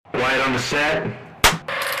Quiet on the set.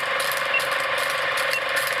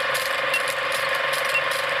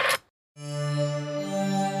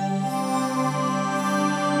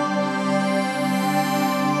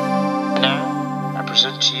 Now, I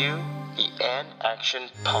present to you the An Action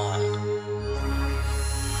Pod.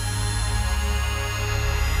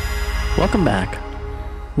 Welcome back.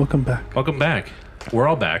 Welcome back. Welcome back. We're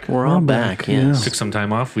all back. We're all back, yes. Took some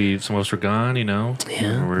time off. Some of us were gone, you know.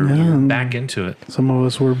 Yeah. We're back into it. Some of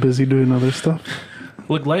us were busy doing other stuff.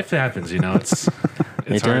 Look, life happens, you know. It's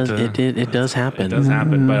It hard does. to, It does happen. It does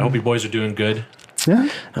happen. But I hope you boys are doing good. Yeah,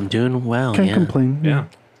 I'm doing well. can't yeah. complain. Yeah.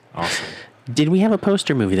 Awesome. Did we have a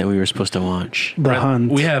poster movie that we were supposed to watch? The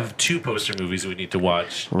Hunt. We have two poster movies we need to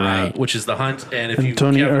watch. Right. Which is The Hunt and And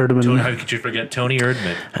Tony Erdmann. How could you forget Tony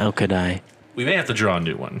Erdmann? How could I? We may have to draw a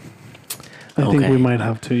new one. I think Okay. we might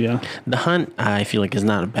have to, yeah. The Hunt, I feel like, is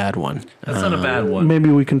not a bad one. That's not a bad one. Maybe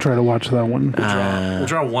we can try to watch that one. We'll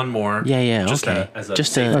draw one more. Yeah, Just okay. as a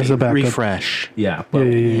Just safety. As a backup. refresh. Yeah.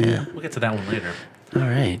 Yeah. We'll get to that one later. All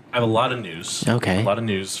right. I have a lot of news. Okay. A lot of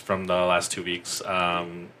news from the last 2 weeks.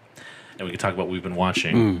 And we can talk about what we've been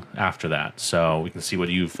watching after that. So we can see what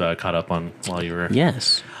you've caught up on while you were.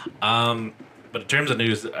 Yes. But in terms of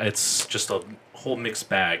news, it's just a whole mixed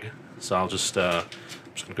bag. So I'm just going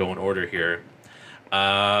to go in order here.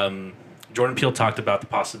 Jordan Peele talked about the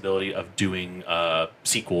possibility of doing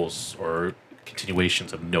sequels or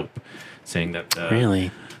continuations of Nope, saying that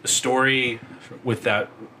Really? the story with that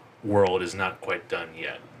world is not quite done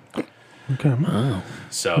yet. Okay. Oh.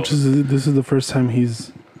 So This is the first time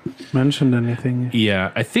he's mentioned anything.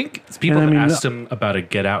 yeah, I think people And I have mean, asked him about a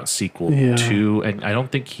Get Out sequel Yeah. too, and I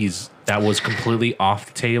don't think that was completely off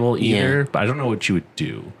the table either. Yeah. But I don't know what you would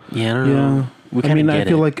do. Yeah, I don't know. Yeah. We I kind of mean, get I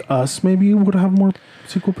feel it. like Us maybe would have more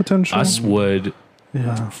sequel potential. Us would,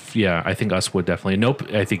 Yeah. yeah, I think Us would definitely. Nope,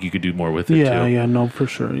 I think you could do more with it Yeah, too. yeah, no, for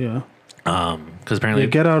sure, yeah. Because apparently, Yeah,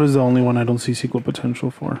 Get Out is the only one I don't see sequel potential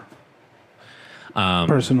for.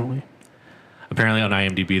 Personally. apparently on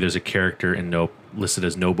IMDb, there's a character in Nope listed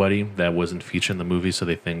as nobody that wasn't featured in the movie, so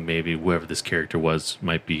they think maybe whoever this character was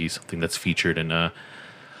might be something that's featured in a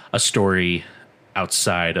story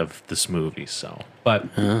outside of this movie. So, but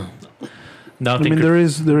I nothing. mean, there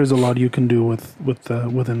is a lot you can do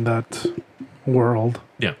within that world.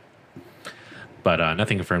 Yeah. But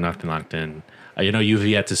nothing confirmed, nothing locked in. You know, you've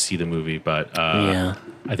yet to see the movie, but Yeah.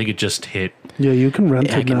 I think it just hit Yeah, you can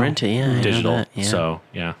rent I it can now. rent it, yeah. I know digital. that, yeah. So,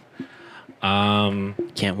 yeah.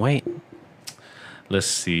 Can't wait. Let's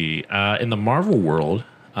see. In the Marvel world,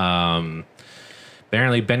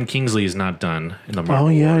 apparently Ben Kingsley is not done in the Marvel Oh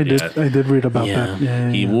yeah, I world did. yet. I did read about Yeah. that. Yeah,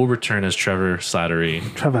 He yeah. will return as Trevor Slattery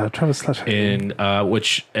Travis Slattery. in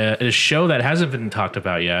which a show that hasn't been talked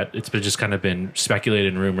about yet. It's been just kind of been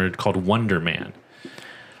speculated and rumored called Wonder Man,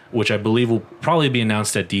 which I believe will probably be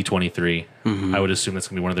announced at D23. I would assume that's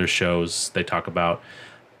gonna be one of their shows they talk about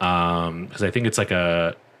because I think it's like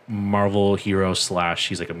a Marvel hero /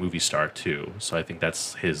 he's like a movie star too. So I think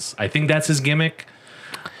that's his gimmick.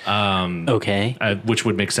 Okay. Which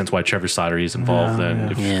would make sense why Trevor Slattery is involved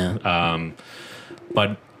then. Yeah.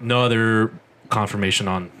 But no other confirmation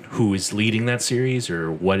on who is leading that series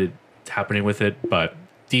or what is happening with it. But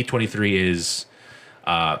D23 is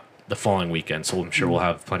the following weekend, so I'm sure we'll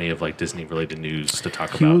have plenty of like Disney related news to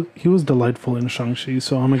talk about. He was delightful in Shang-Chi,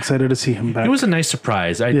 so I'm excited to see him back. It was a nice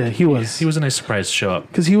surprise. Yeah, he was. He was a nice surprise to show up.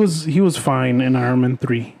 Because he was fine in Iron Man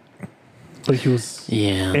 3. But he was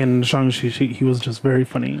Yeah. in Shang-Chi, he was just very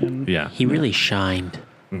funny. And Yeah. He really shined.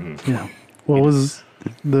 yeah. What was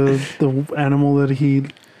the animal that he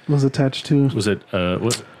was attached to? Was it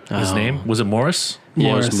what his Oh. name? Was it Morris?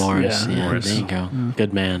 Yeah, it was Morris, Morris. yeah. Yeah, Morris. there you go.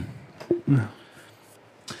 Good man.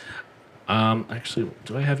 Actually,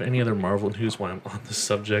 do I have any other Marvel news while I'm on the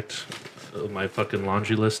subject of my fucking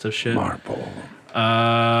laundry list of shit? Marvel.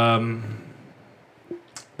 Um,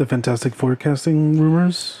 The Fantastic Forecasting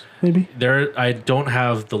rumors, maybe? There, I don't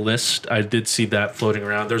have the list. I did see that floating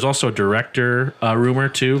around. There's also a director rumor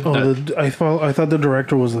too. Oh, that I thought the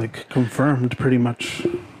director was like confirmed pretty much.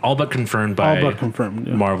 all but confirmed by All but confirmed.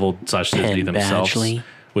 Yeah. Marvel / Disney Penn themselves, Badgley.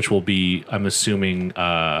 which will be, I'm assuming,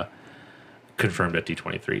 confirmed at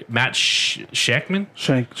D23. Matt Shackman,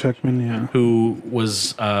 Checkman, yeah. who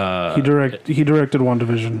was He directed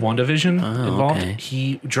WandaVision. WandaVision involved. okay.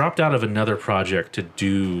 He dropped out of another project to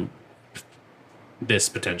do this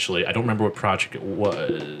potentially. I don't remember what project it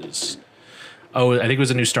was. Oh, I think it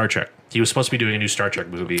was a new Star Trek. He was supposed to be doing a new Star Trek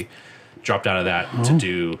movie. Dropped out of that to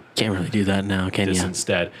do Can't really do that now, can this you?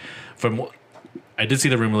 instead. I did see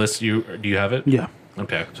the rumor list. Do you have it? Yeah.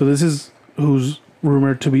 Okay. So this is who's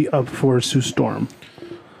rumored to be up for Sue Storm.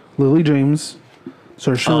 Lily James,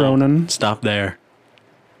 Saoirse Ronan, Stop there.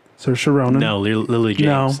 Saoirse Ronan. No, Lily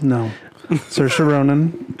James. No. Saoirse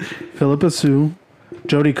Ronan, Philippa Sue,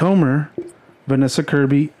 Jodie Comer, Vanessa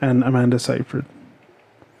Kirby, and Amanda Seyfried.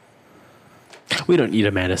 We don't need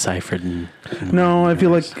Amanda Seyfried. No, I feel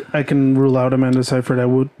like I can rule out Amanda Seyfried.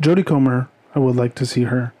 Jodie Comer, I would like to see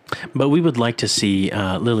her. But we would like to see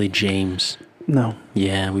Lily James. No.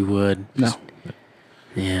 Yeah, we would. No.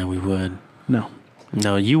 Yeah, we would. No.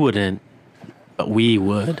 No, you wouldn't. But we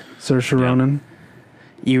would. Saoirse Ronan.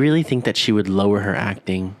 You really think that she would lower her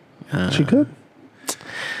acting? She could.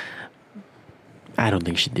 I don't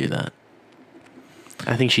think she'd do that.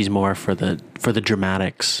 I think she's more for the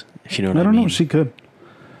dramatics. If you know what I mean. I don't know. She could.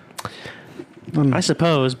 I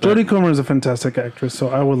suppose. But Jodie Comer is a fantastic actress, so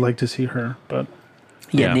I would like to see her. But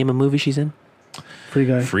Yeah. name a movie she's in. Free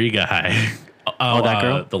Guy. Free Guy. Oh, that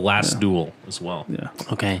girl? The Last Duel as well. Yeah.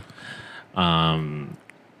 Okay.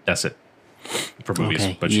 That's it for movies.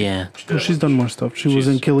 Okay. But Yeah. Well, she's done more stuff. She was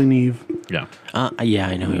in Killing Eve. yeah. Yeah,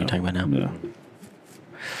 I know who you're talking about now. Yeah.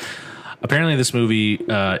 Apparently, this movie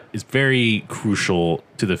is very crucial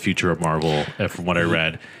to the future of Marvel. From what I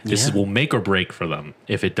read, this Yeah. will make or break for them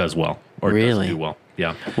if it does well or it Really? doesn't do well.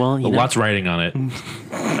 Yeah. Well, you know- lots writing on it.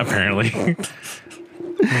 Apparently,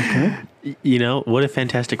 You know, what if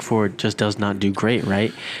Fantastic Four just does not do great,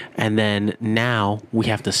 right? And then now we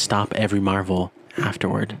have to stop every Marvel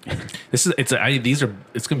afterward. it's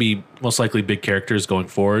gonna be most likely big characters going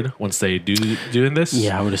forward once they doing this.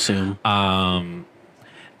 Yeah, I would assume.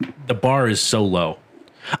 The bar is so low.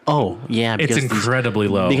 Oh, yeah. It's because incredibly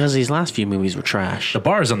low. Because these last few movies were trash. The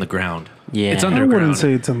bar is on the ground. Yeah. It's I I underground. wouldn't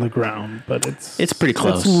say it's on the ground, but it's pretty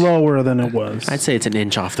close. It's lower than it was. I'd say it's an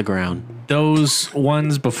inch off the ground. Those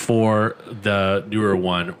ones before the newer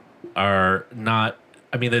one are not.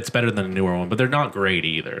 I mean, it's better than the newer one, but they're not great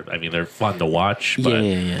either. I mean, they're fun to watch, but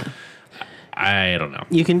Yeah. I don't know.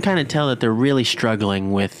 You can kind of tell that they're really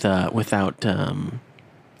struggling without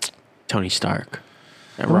Tony Stark.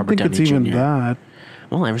 I don't think it's even that.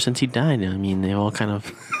 Well, ever since he died, I mean, they all kind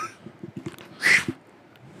of.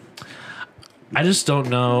 I just don't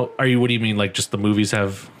know. What do you mean? Like, just the movies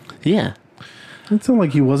have? Yeah, It's not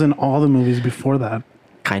like he was in all the movies before that.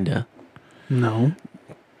 kinda. No,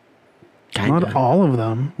 Kinda. not all of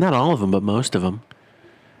them. Not all of them, but most of them.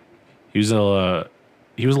 He was a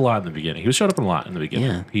lot in the beginning. He showed up a lot in the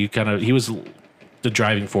beginning. Yeah. He was the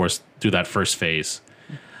driving force through that first phase,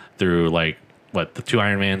 through like the two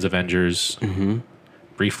Iron Mans, Avengers,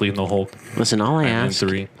 briefly in the Hulk. Listen, all I Iron Man ask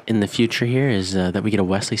 3. in the future here is that we get a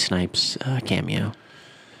Wesley Snipes cameo.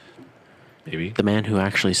 Maybe. The man who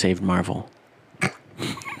actually saved Marvel.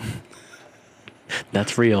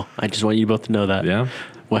 That's real. I just want you both to know that. Yeah.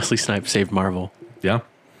 Wesley Snipes saved Marvel. Yeah.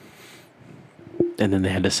 And then they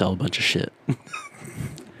had to sell a bunch of shit.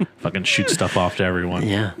 Fucking shoot stuff off to everyone.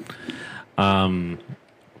 Yeah.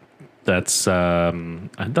 That's I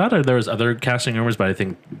thought there was other casting rumors, but I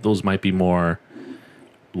think those might be more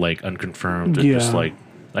like unconfirmed. Or just Yeah.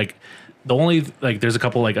 like the only there's a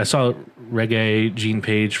couple I saw Reggae Gene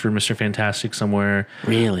Page for Mr. Fantastic somewhere.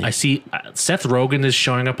 Really? I see Seth Rogen is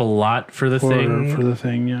showing up a lot for the For thing. the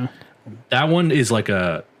thing, yeah. That one is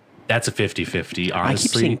that's a 50-50, honestly. I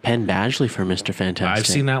keep seeing Penn Badgley for Mr. Fantastic. I've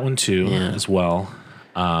seen that one too Yeah. as well.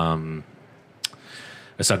 I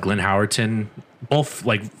saw Glenn Howerton, both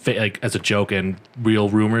like as a joke and real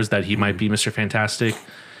rumors that he might be Mr. Fantastic.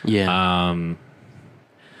 Yeah.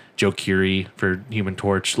 Joe Keery for Human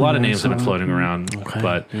Torch. A lot of names have been floating around, Okay,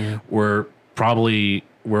 but yeah. we're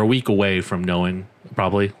a week away from knowing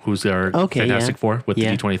probably who's our Okay, Fantastic yeah. Four with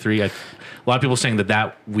Yeah. the D23. A lot of people saying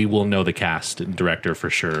that we will know the cast and director for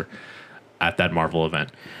sure at that Marvel event.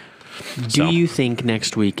 Do you think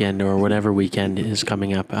next weekend or whatever weekend is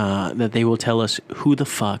coming up that they will tell us who the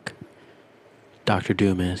fuck Doctor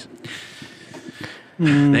Doom is?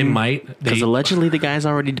 They might. Because allegedly the guy's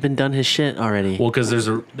already been done his shit already. Well, because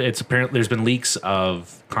it's apparently there's been leaks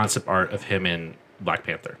of concept art of him in Black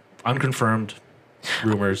Panther, unconfirmed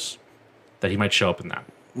rumors that he might show up in that.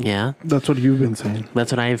 Yeah, That's what you've been saying.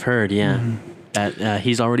 that's what I've heard. Yeah, that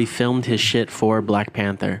he's already filmed his shit for Black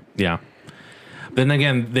Panther. Yeah. Then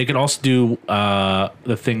again, they could also do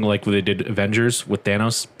the thing like when they did Avengers with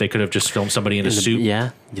Thanos. They could have just filmed somebody in a suit,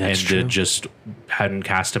 Yeah, that's and true. just hadn't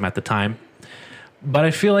cast him at the time. But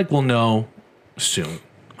I feel like we'll know soon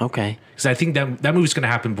Okay. because I think that movie's going to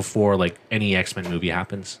happen before like any X-Men movie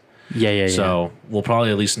happens. Yeah. So we'll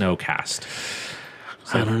probably at least know cast.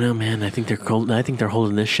 I don't know, man. I think they're cold. I think they're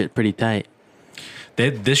holding this shit pretty tight.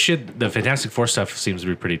 The Fantastic Four stuff seems to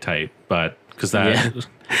be pretty tight, but because that,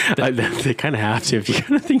 Yeah. They kind of have to if you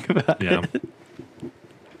kind of think about yeah. it.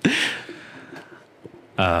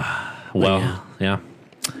 Yeah.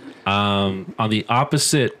 On the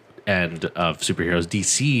opposite end of superheroes,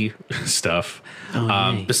 DC stuff.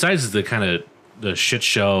 yay. Besides the kind of the shit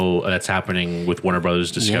show that's happening with Warner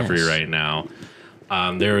Brothers Discovery Yes. right now,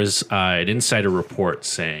 there is an insider report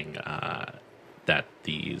saying that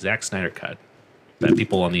the Zack Snyder cut, that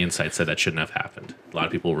people on the inside said that shouldn't have happened. A lot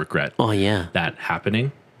of people regret Oh yeah. that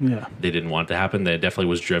happening. Yeah. They didn't want it to happen. That definitely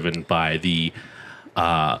was driven by the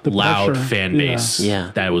loud pressure. fan Yeah. base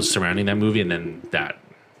Yeah. that was surrounding that movie, and then that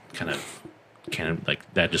kind of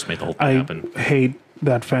that just made the whole thing I happen. hate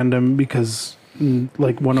that fandom because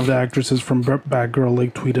like one of the actresses from Batgirl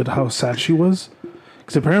like tweeted how sad she was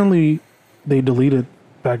because apparently they deleted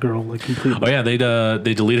Batgirl like completely. Oh yeah, they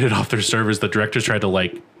deleted it off their servers. The directors tried to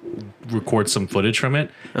like record some footage from it.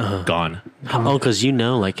 Gone. Oh, because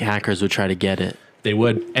like hackers would try to get it. They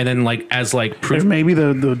would, and then like as like If proof. maybe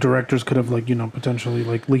the directors could have like potentially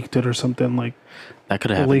like leaked it or something like That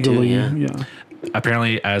could have happened too. illegally. Yeah.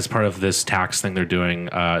 Apparently, as part of this tax thing they're doing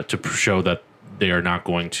show that they are not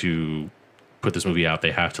going to put this movie out,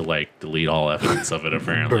 they have to like delete all evidence of it.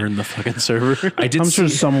 Apparently, Burn the fucking server. I did I'm sure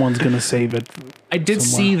see, someone's gonna save it. I did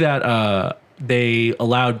somewhere. see that they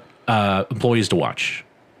allowed employees to watch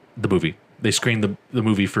the movie. They screened the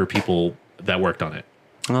movie for people that worked on it.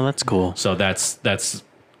 Oh, that's cool. So that's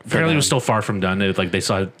apparently it was still far from done. Like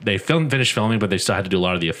they finished filming, but they still had to do a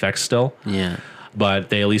lot of the effects still. Yeah. But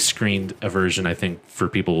they at least screened a version, I think, for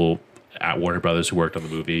people at Warner Brothers who worked on the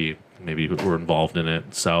movie, maybe who were involved in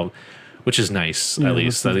it. So, which is nice. Yeah, at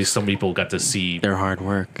least some people got to see. Their hard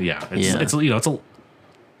work. Yeah, Yeah. it's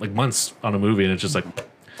like months on a movie, and it's just like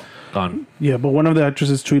gone. Yeah, but one of the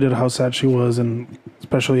actresses tweeted how sad she was, and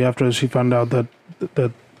especially after she found out that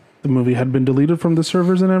the movie had been deleted from the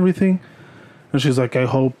servers and everything. And she's like, I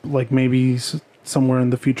hope like maybe somewhere in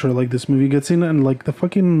the future like this movie gets in, and like the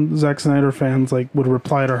fucking Zack Snyder fans like would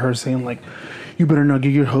reply to her saying like, you better not get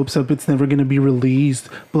your hopes up, it's never gonna be released,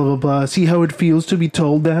 blah blah blah, see how it feels to be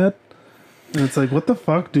told that. And it's like, what the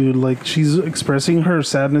fuck, dude? Like, she's expressing her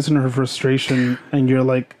sadness and her frustration, and you're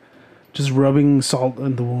like just rubbing salt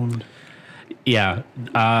in the wound. Yeah,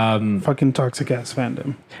 Fucking toxic ass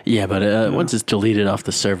fandom. Yeah, but once it's deleted off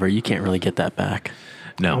the server, you can't really get that back.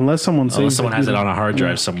 no, Unless someone saves someone has you it know. on a hard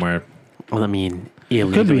drive Yeah. somewhere Well, I mean, be.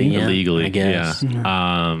 illegally. Yeah, illegally. I guess.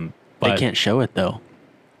 Yeah. They But can't show it though.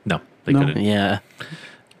 No, they No. couldn't. Yeah.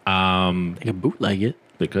 They could bootleg it.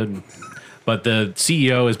 They couldn't. But the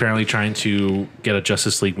CEO is apparently trying to get a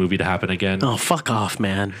Justice League movie to happen again Oh, fuck off,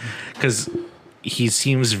 man. because he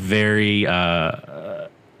seems very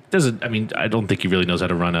doesn't. I mean, I don't think he really knows how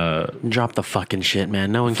to run a. Drop the fucking shit,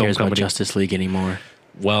 man. No one Film cares about company. Justice League anymore.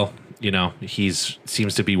 Well, he's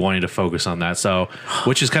seems to be wanting to focus on that. So,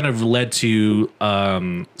 which has kind of led to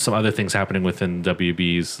some other things happening within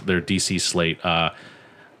WB's their DC slate.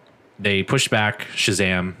 They pushed back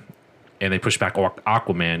Shazam, and they pushed back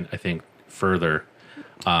Aquaman, I think, further.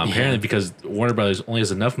 Apparently, because Warner Brothers only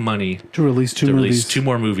has enough money To release two to movies. release two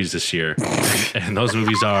more movies this year, and those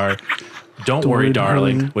movies are Don't Worry, Worry,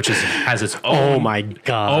 Darling, Darling. which has its Oh own my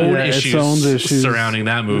god. own Yeah, its issues, own issues. surrounding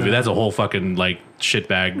that movie. That's a whole fucking like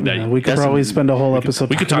shitbag. That Yeah, we could That's probably a- spend a whole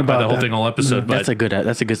episode. we could talk talking about the whole that. thing all episode, but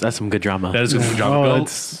That's some good drama. that is good drama. Oh, Go,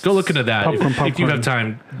 it's go look into that if you popcorn. have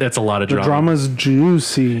time. That's a lot of The drama. drama's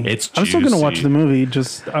juicy. It's I'm still gonna watch juicy. the movie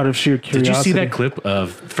just out of sheer curiosity. Did you see that clip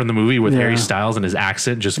from the movie with Yeah. Harry Styles and his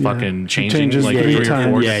accent just Yeah. fucking It changing changes like three 3 or 4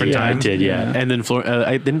 times. different I times? did, yeah. Yeah. And then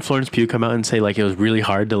didn't Florence Pugh come out and say like it was really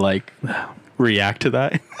hard to like react to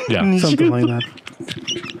that? Yeah. Something like that.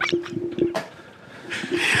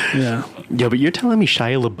 Yeah. Yo, but you're telling me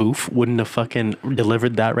Shia LaBeouf wouldn't have fucking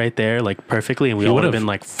delivered that right there like perfectly, and we all would have would've. been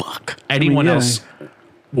like, "Fuck." Anyone yeah. else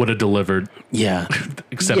would have delivered Yeah.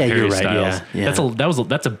 except Yeah, Harry you're right, Styles. yeah, yeah.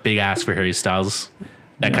 That's a big ask for Harry Styles.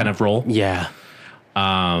 That kind of role. Yeah.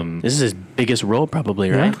 This is his biggest role, probably,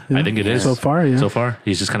 right? Yeah. I think it is. So far, yeah. So far,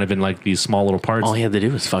 he's just kind of been like these small little parts. All he had to do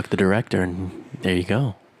was fuck the director, and there you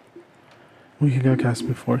go. We got cast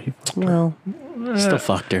before he. Well, still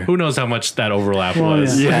fucked her. Who knows how much that overlap Well,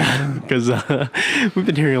 was? Yeah, because we've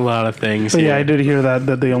been hearing a lot of things. But yeah, here. I did hear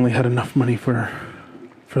that they only had enough money for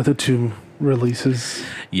the two releases.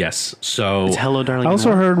 Yes. So It's Hello, Darling. I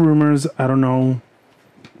also No. heard rumors. I don't know.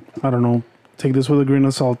 Take this with a grain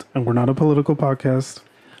of salt. And we're not a political podcast.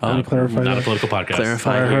 Let me clarify not a that. political podcast.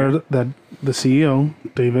 Clarify. I heard that the CEO,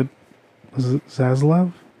 David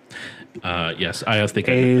Zaslav, Yes, I think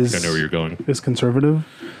I Is- know where you're going. is conservative.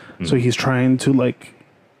 So he's trying to like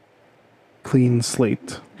clean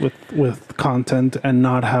slate with content and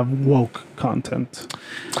not have woke content.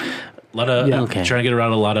 A lot of Yeah. Okay. trying to get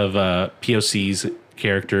around a lot of POCs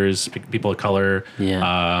characters, people of color,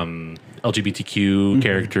 Yeah. LGBTQ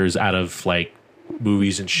characters out of like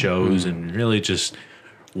movies and shows, and really just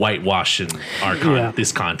whitewashing our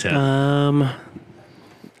this content.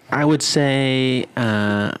 I would say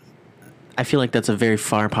I feel like that's a very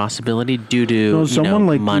far possibility due to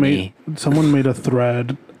money. Someone made a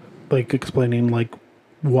thread like explaining like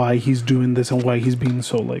why he's doing this and why he's being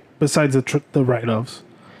so like besides the write-offs,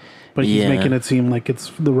 but he's making it seem like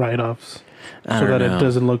it's the write-offs so that it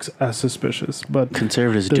doesn't look as suspicious. But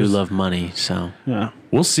conservatives do love money, so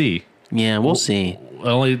we'll see. Yeah, we'll see.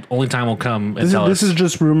 Only time will come and tell this us. is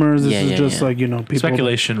just rumors. This is just like people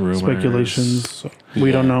speculation, rumors, speculations. So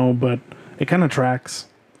we don't know, but it kind of tracks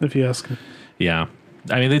if you ask me. Yeah.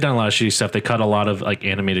 I mean, they've done a lot of shitty stuff. They cut a lot of like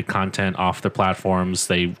animated content off their platforms.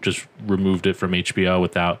 They just removed it from HBO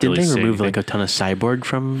without. Didn't really they remove anything. like a ton of Cyborg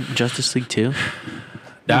from Justice League too?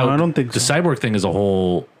 No, I don't think the so. Cyborg thing is a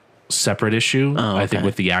whole separate issue. Oh, I think okay.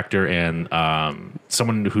 with the actor and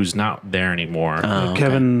someone who's not there anymore.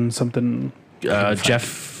 Kevin something.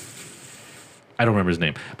 Jeff. I don't remember his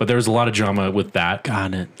name, but there was a lot of drama with that.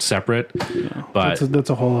 Got it. Separate, but That's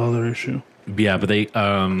a whole other issue. yeah, but they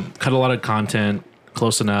cut a lot of content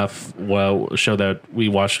close enough. Well, a show that we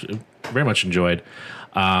watched, very much enjoyed.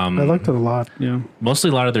 I liked it a lot. Yeah, Mostly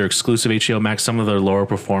a lot of their exclusive HBO Max, some of their lower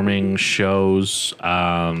performing shows.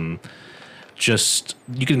 Just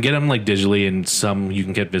you can get them like digitally, and some you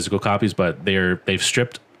can get physical copies, but they've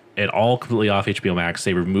stripped it all completely off HBO Max.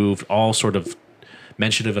 They removed all sort of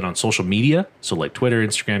mention of it on social media, so like Twitter,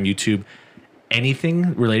 Instagram, YouTube,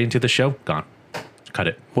 anything relating to the show, gone. Cut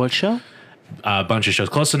it. What show? A bunch of shows.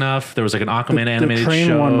 Close enough. There was like an Aquaman animated the train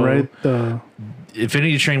show. one, right? The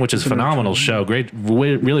Infinity Train, which is a phenomenal show. Great,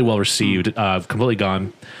 really well received. Completely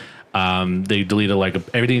gone. They deleted like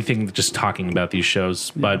everything just talking about these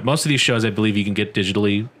shows. But most of these shows, I believe you can get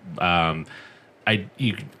digitally. I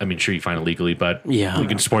mean, sure you find it legally, but you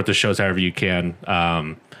can support the shows however you can.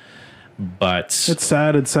 But it's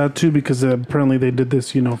sad. It's sad too because apparently they did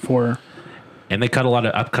this, for. And they cut a lot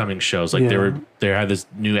of upcoming shows. Like they had this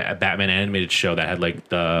new Batman animated show that had like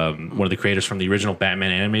one of the creators from the original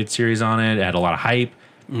Batman animated series on it. It had a lot of hype.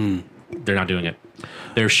 They're not doing it.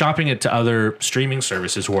 They're shopping it to other streaming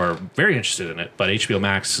services who are very interested in it. But HBO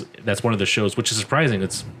Max, that's one of the shows, which is surprising.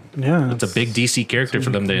 It's a big DC character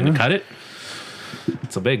for them to cut it.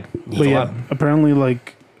 It's a big. But yeah, apparently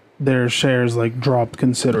like their shares like dropped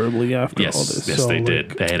considerably after all this. Yes, so, they like, did.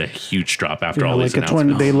 They had a huge drop after all these like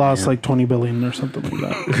announcements. They lost like 20 billion or something like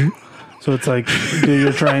that. So it's like, dude,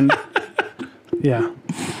 you're trying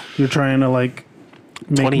to like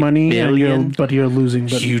make 20 money, billion? but you're losing.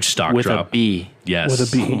 But Huge stock With drop. a B. Yes.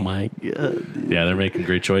 with a B. Oh my god. Yeah, they're making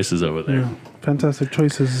great choices over there. Yeah, fantastic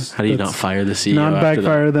choices. How do you That's not fire the CEO? not after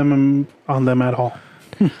backfire them on them at all?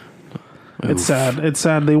 It's sad. It's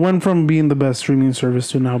sad. They went from being the best streaming service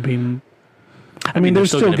to now being. I mean, they're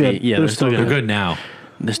still gonna good. be- yeah, they're still They're gonna- good now.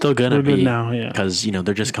 They're still gonna They're good be now, yeah. because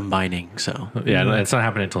they're just combining. So Yeah, it's not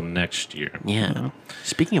happening until next year. yeah.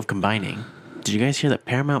 Speaking of combining, did you guys hear that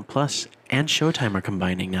Paramount Plus and Showtime are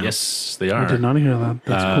combining now? Yes, they I are. did not hear that.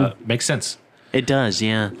 That's cool. Makes sense. It does.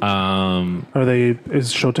 Yeah. Are they?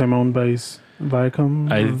 Is Showtime owned by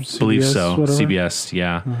Viacom? I or CBS, believe so. whatever? CBS,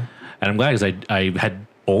 yeah. And I'm glad because I had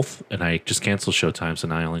both, and I just canceled Showtime, so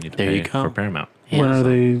now I only need to There pay you go. for Paramount. Yeah, When are so-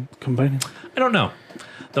 they combining? I don't know.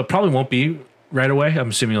 They probably won't be right away. I'm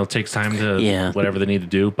assuming it'll take time to whatever they need to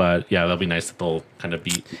do, but yeah, that'll be nice that they'll kind of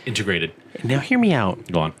be integrated. Now hear me out.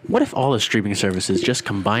 Go on. What if all the streaming services just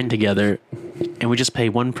combine together, and we just pay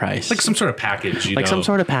one price? Like some sort of package, you know? Some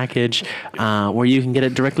sort of package where you can get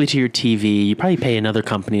it directly to your TV. You probably pay another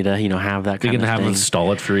company to have that You kind can of have them thing.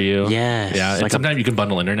 install it for you. Yes. Yeah, and Like sometimes you can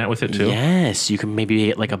bundle internet with it too. Yes, you can maybe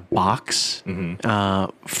get like a box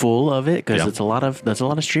full of it because Yeah. that's a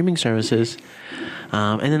lot of streaming services.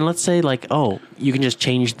 And then let's say you can just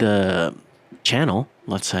change the channel,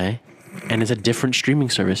 let's say, and it's a different streaming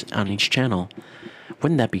service on each channel.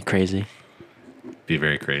 Wouldn't that be crazy? Be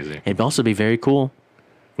very crazy. It'd also be very cool.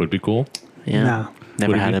 Would be cool. Yeah. Nah.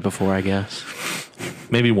 Never Would it had be? it before, I guess.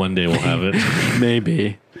 Maybe one day we'll have it.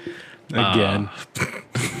 Maybe. Again.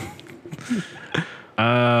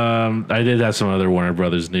 I did have some other Warner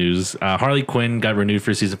Brothers news. Harley Quinn got renewed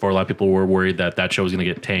for season 4. A lot of people were worried that show was going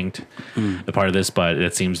to get tanked, the part of this, but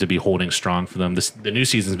it seems to be holding strong for them. The new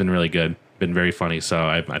season's been really good, been very funny. So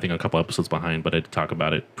I think a couple episodes behind, but I did talk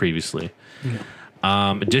about it previously.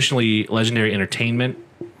 Additionally, Legendary Entertainment,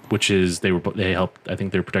 which is they helped, I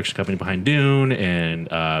think, their production company behind Dune and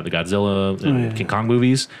the Godzilla and King Kong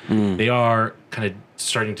movies. They are kind of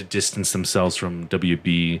starting to distance themselves from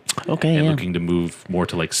WB and looking to move more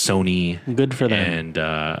to like Sony. Good for them.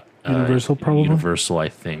 And Universal, probably? Universal, I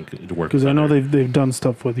think, to work Because I know together. they've done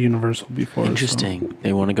stuff with Universal before. Interesting.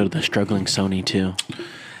 They want to go to the struggling Sony too.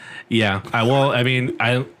 Yeah. I mean,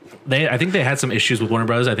 I think they had some issues with Warner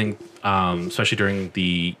Brothers. I think, especially during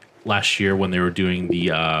the last year when they were doing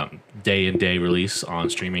the day and day release on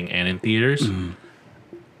streaming and in theaters.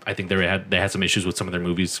 I think they had some issues with some of their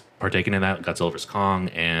movies partaking in that. Godzilla vs Kong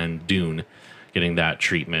and Dune getting that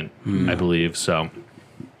treatment, I believe. So,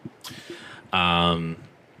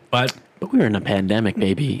 but But we were in a pandemic,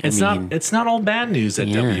 baby. it's not all bad news at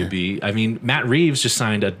Yeah. WB. I mean, Matt Reeves just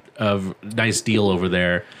signed a nice deal over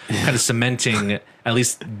there, kind of cementing at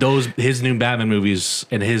least his new Batman movies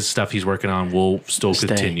and his stuff he's working on will still Stay.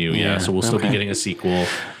 continue. Yeah, Yeah. so we'll still be Okay. getting a sequel.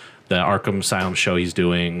 The Arkham Asylum show he's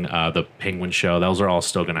doing, the Penguin show, those are all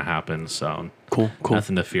still going to happen. So Cool.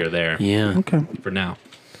 nothing to fear there Yeah. Okay. for now.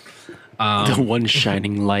 The one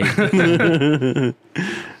shining light.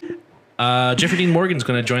 Jeffrey Dean Morgan's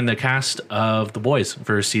going to join the cast of The Boys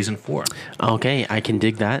for season 4. Okay, I can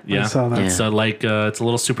dig that. Yeah, I saw that. Yeah. So like it's a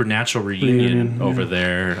little supernatural reunion over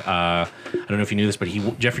there. I don't know if you knew this, but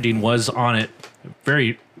Jeffrey Dean was on it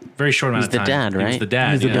very very short amount He's of the time. dad, He was right? the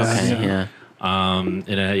dad. He's the yes. dad.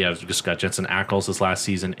 Okay, yeah. We just got Jensen Ackles this last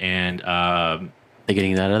season, and They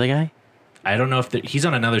getting that other guy? I don't know if he's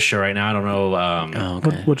on another show right now. I don't know. Oh,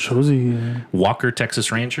 okay. What shows he? Walker,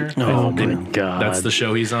 Texas Ranger. Oh, I think my God. that's the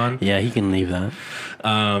show he's on. Yeah, he can leave that.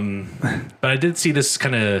 But I did see this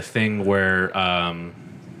kind of thing where I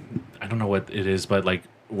don't know what it is, but like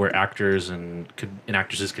where actors and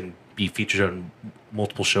actresses can be featured on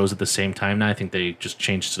multiple shows at the same time. Now I think they just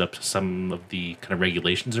changed it up to some of the kind of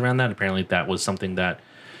regulations around that. Apparently, that was something that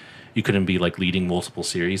you couldn't be like leading multiple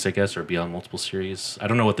series, I guess, or be on multiple series. I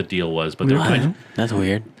don't know what the deal was, but they're What? That's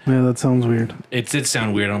weird. Yeah, that sounds weird. it did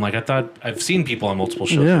sound weird. I'm like, I thought I've seen people on multiple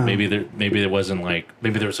shows. Yeah. But maybe there wasn't like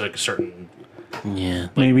maybe there was like a certain. Yeah.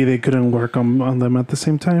 Maybe they couldn't work on them at the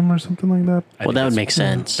same time or something like that. I Well, think that would that's- make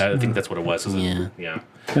sense. I think that's what it was. Yeah. Yeah.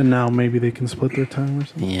 And now maybe they can split their time or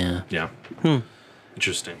something. Yeah. Yeah.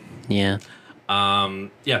 Interesting. Yeah.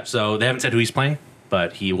 Yeah. So they haven't said who he's playing,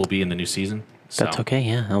 but he will be in the new season. So, That's okay.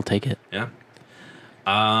 Yeah, I'll take it. Yeah.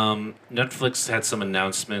 Netflix had some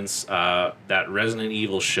announcements. That Resident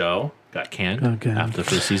Evil show got canned Okay. after the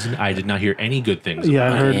first season. I did not hear any good things. Yeah, I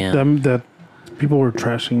about it. heard Yeah. them that people were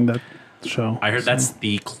trashing that show. I heard that's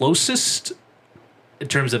the closest in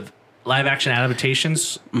terms of live action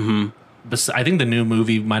adaptations. Mm-hmm. I think the new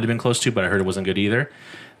movie might have been close to, but I heard it wasn't good either.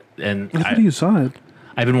 And I thought you saw it.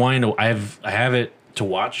 I've been wanting to. I have it to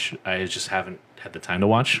watch. I just haven't had the time to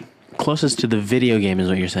watch. Closest to the video game is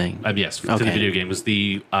what you're saying. Yes, to Okay. the video game was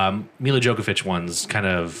the Mila Djokovic one's kind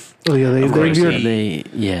of Oh yeah, they course, veered,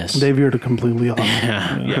 Yes. they veered it completely off.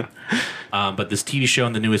 yeah. But this TV show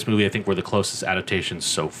and the newest movie, I think, were the closest adaptations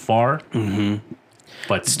so far. Mm-hmm.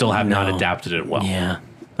 But still have not No. adapted it well. Yeah.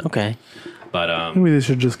 Okay. But Maybe they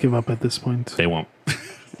should just give up at this point. they won't.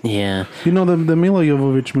 Yeah. You know, the Mila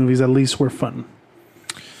Jovovich movies at least were fun.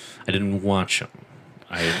 I didn't watch them.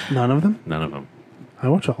 None of them. None of them. I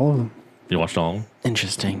watched all of them. You watched all of them?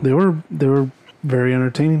 Interesting. They were very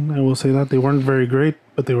entertaining. I will say that they weren't very great,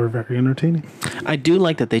 but they were very entertaining. I do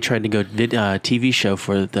like that they tried to go TV show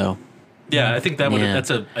for it though. Yeah, I think that would Yeah.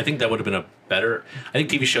 I think that would have been a better. I think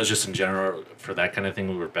TV shows just in general for that kind of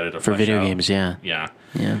thing were better to For flesh video out. games, yeah. Yeah,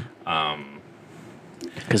 Yeah.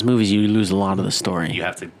 Because movies, you lose a lot of the story. you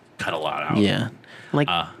have to cut a lot out. Yeah. Like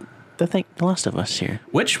The Last of Us here.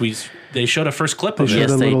 Which they showed a first clip of They it. Yes,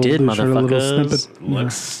 showed a they little- did, they showed a little motherfuckers. snippet.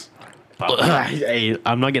 Looks. Hey,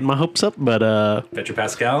 I'm not getting my hopes up, but Pedro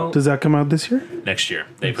Pascal Does that come out this year? next year.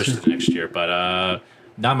 They pushed it to next year, but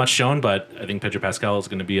not much shown. But I think Pedro Pascal is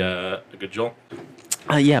going to be a good Joel.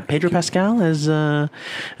 yeah, Pedro Pascal as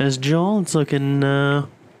Joel. It's looking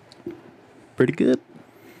pretty good.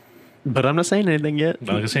 But I'm not saying anything yet.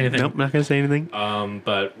 Not gonna say anything. Nope, not gonna say anything.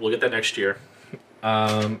 But we'll get that next year.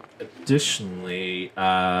 Additionally,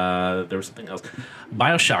 there was something else.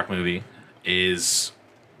 BioShock movie is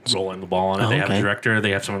rolling the ball on it. Oh, They have a okay. director.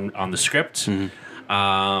 They have someone on the script.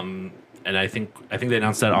 And I think they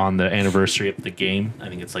announced that on the anniversary of the game. I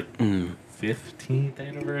think it's like 15th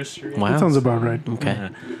anniversary. Wow. That sounds about right. Okay.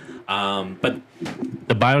 But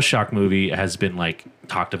the BioShock movie has been like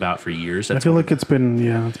talked about for years. I feel like it's been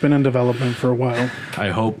in development for a while. I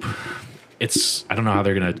hope I don't know how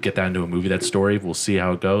they're going to get that into a movie, that story. We'll see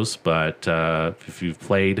how it goes. But if you've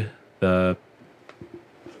played the...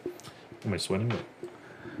 Am I sweating?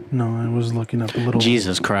 No, I was looking up a little.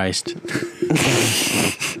 Jesus Christ.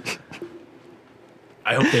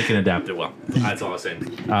 I hope they can adapt it well. That's all I'm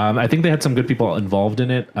saying. I think they had some good people involved in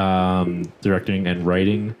it, directing and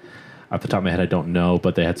writing. Off the top of my head, I don't know,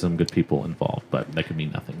 but they had some good people involved. But that could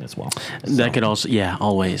mean nothing as well. That could also, yeah,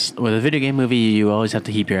 always. With a video game movie, you always have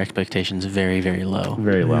to keep your expectations very, very low.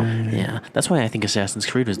 Very low. Yeah, that's why I think Assassin's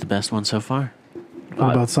Creed was the best one so far.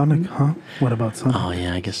 What about Sonic, huh? What about Sonic? Oh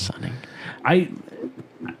yeah, I guess Sonic.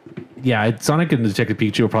 Sonic and Detective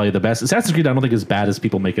Pikachu are probably the best. Assassin's Creed, I don't think is as bad as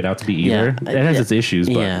people make it out to be either. Yeah, It has its issues,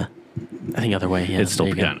 but yeah, I think other way. Yeah, it's still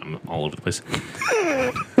there you go. I'm all over the place.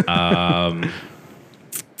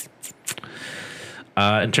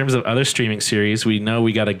 In terms of other streaming series, we know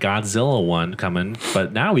we got a Godzilla one coming,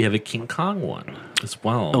 but now we have a King Kong one as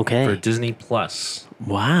well. Okay. For Disney Plus.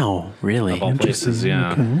 Wow, really? Of all places,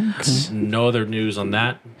 yeah. Okay. No other news on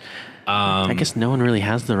that. I guess no one really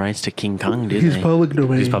has the rights to King Kong, do He's they? public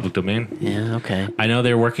domain. It's public domain. Yeah, okay. I know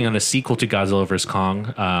they're working on a sequel to Godzilla vs. Kong,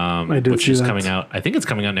 did which see is that. coming out. I think it's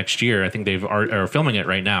coming out next year. I think they've are filming it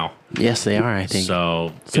right now. Yes, they are, I think.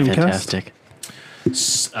 So Same cast? Fantastic.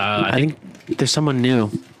 I I think think there's someone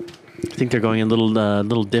new. I think they're going a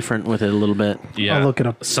little different with it a little bit. yeah. I'll look it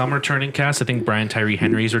up. Some returning cast. I think Brian Tyree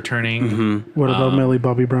Henry's returning. What about Millie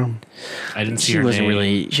Bobby Brown? I didn't see She her wasn't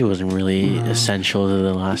name. really essential to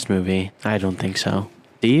the last movie. I don't think so.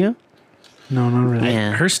 Do you? No, not really.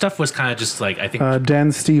 Yeah. Her stuff was kind of just like I think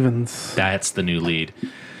Dan Stevens. that's the new lead.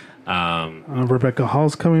 Rebecca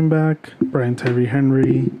Hall's coming back. Brian Tyree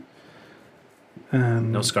Henry.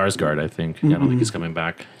 And No Skarsgård. I think. Yeah, I don't think he's coming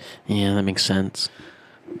back. Yeah, that makes sense.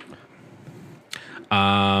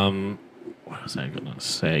 What was I going to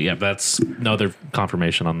say? Yeah, that's no other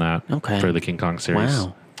confirmation on that. Okay. For the King Kong series.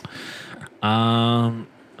 Wow.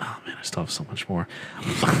 Oh man, I still have so much more.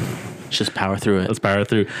 Let's just power through it. Let's power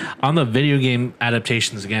through. On the video game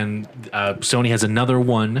adaptations again, Sony has another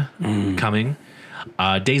one coming.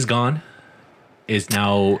 Days Gone is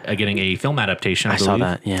now getting a film adaptation. I saw believe.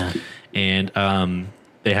 that, yeah. And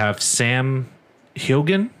they have Sam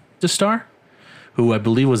Heughan to star, who I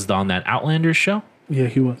believe was on that Outlander show. yeah,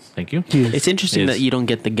 he was. Thank you. He is. It's interesting Is- that you don't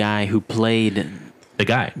get the guy who played The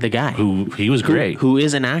guy. the guy. Who he was great. Who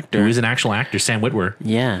is an actor. Who is an actual actor, Sam Witwer.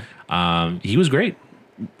 Yeah. He was great.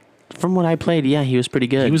 From what I played, yeah, he was pretty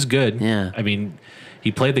good. He was good. Yeah. I mean,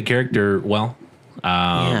 he played the character well.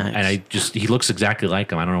 And he looks exactly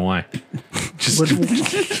like him. I don't know why. just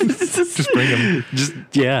bring him. Just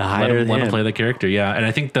yeah, let him play the character. Yeah. And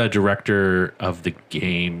I think the director of the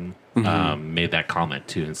game made that comment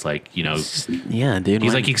too. It's like, Yeah, dude.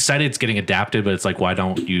 he's why- like excited it's getting adapted, but it's like, why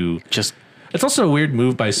don't you just It's also a weird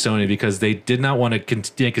move by Sony because they did not want to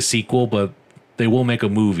make a sequel, but they will make a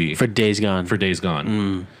movie for Days Gone. for Days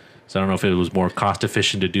Gone. So I don't know if it was more cost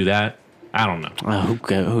efficient to do that. I don't know.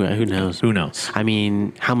 Who knows? Who knows? I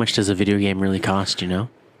mean, how much does a video game really cost?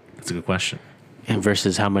 That's a good question. And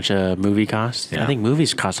versus how much a movie costs? Yeah. I think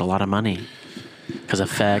movies cost a lot of money because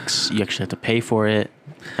effects. You actually have to pay for it,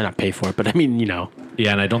 and not pay for it, but I mean, Yeah,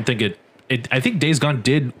 and I don't think I think Days Gone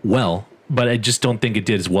did well, but I just don't think it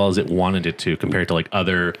did as well as it wanted it to compared to like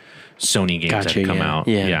other Sony games that Gotcha, had come yeah, out.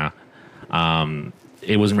 yeah.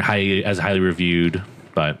 It wasn't as highly reviewed,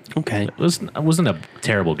 but Okay. it wasn't a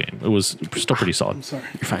terrible game. It was still pretty solid. Sorry.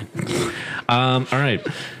 You're fine. All right,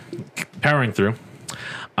 powering through.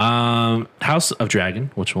 House of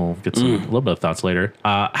Dragon, which we'll get a little bit of thoughts later,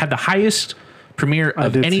 had the highest premiere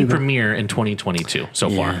of did any see that. premiere in 2022 so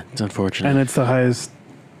Yeah, far. it's unfortunate. And it's the highest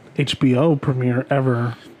HBO premiere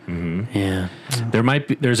ever. yeah,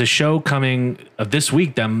 There's a show coming this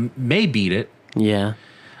week that may beat it. yeah.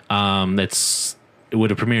 It would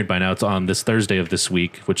have premiered by now. It's on this Thursday of this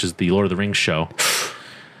week, which is the Lord of the Rings show.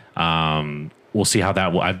 We'll see how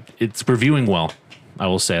that will. It's reviewing well. I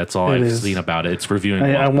will say that's all It I've is. seen about it. It's reviewing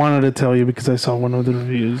I well. wanted to tell you because I saw one of the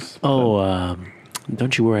reviews. Oh,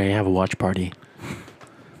 don't you worry. I have a watch party.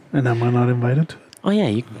 And am I not invited to it? Oh yeah,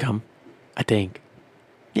 you can come. I think.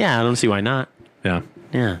 Yeah, I don't see why not. Yeah,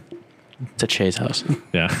 Yeah, it's at Shay's house.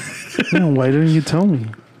 yeah. Yeah, why didn't you tell me?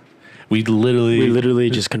 We literally,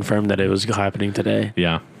 just confirmed that it was happening today.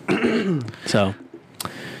 yeah, So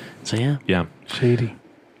yeah. yeah. Shady.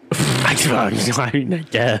 I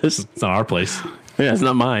guess. It's not our place. Yeah, it's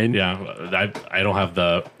not mine. Yeah, I don't have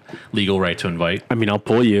the legal right to invite. I mean, I'll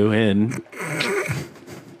pull you in.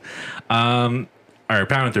 All right,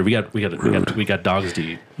 powering through. We got dogs to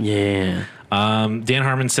eat. Yeah. Dan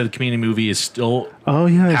Harmon said the Community movie is still Oh,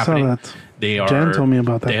 yeah, I happening. saw that. They are. Jan told me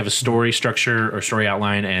about that. They have a story structure or story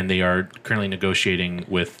outline, and they are currently negotiating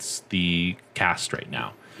with the cast right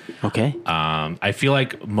now. Okay. I feel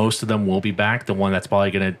like most of them will be back. The one that's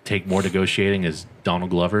probably going to take more negotiating is Donald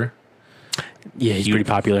Glover. Yeah, he's pretty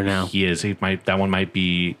popular now. He is. That one might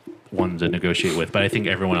be one to negotiate with, but I think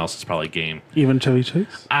everyone else is probably game. Even Chevy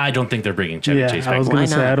Chase. I don't think they're bringing Chevy Chase I back. was Why gonna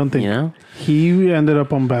say not? I don't think You know? he ended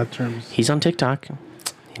up on bad terms. He's on TikTok.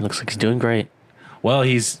 He looks like he's doing great. Well,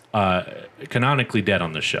 he's canonically dead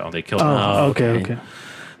on the show. They killed him. Oh, okay, okay. okay.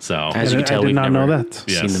 So As you I can tell, did we've not never know that.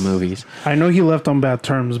 Yeah. seen the movies. I know he left on bad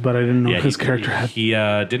terms, but I didn't know his he, character had. He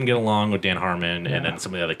didn't get along with Dan Harmon and then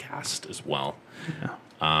some of the other cast as well.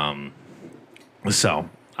 So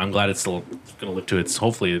I'm glad it's still going to live to its.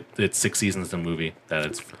 Hopefully, it's 6 seasons in the movie that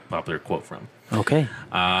it's a popular quote from. Okay.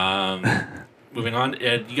 Moving on,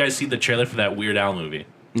 you guys see the trailer for that Weird Al movie?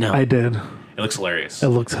 No. I did. It looks hilarious. It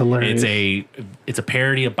looks hilarious. It's a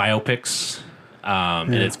parody of biopics,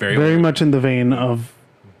 and it's very very much in the vein of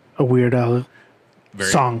a Weird Al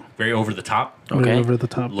song. very over the top. Very Okay. over the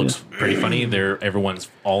top. Looks pretty funny. Everyone's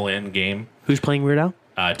all in game. Who's playing Weird Al?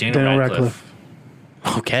 Daniel Radcliffe.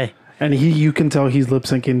 Okay. And you can tell he's lip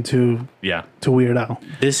syncing Yeah. to Weird Al.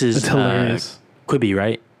 This is It's hilarious. Quibi,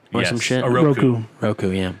 right? Or Yes. some shit? Or Roku.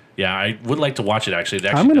 Roku, yeah. Yeah, I would like to watch it. Actually, it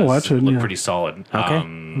actually I'm gonna does watch it, Look yeah. pretty solid. Okay.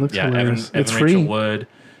 Looks yeah, Evan, hilarious. It's Evan Rachel free. Wood.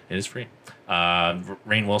 It is free.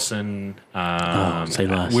 Rainn Wilson. say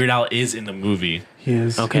less. Weird Al is in the movie. He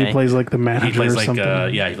is. Okay. He plays like the manager He plays or like something.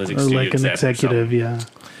 he plays like, or studio like an exec or something. executive, yeah.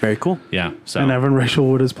 Very cool. Yeah. So And Evan Rachel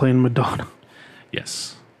Wood is playing Madonna.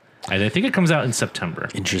 yes, and I think it comes out in September,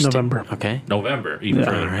 Interesting. November. Okay. November, even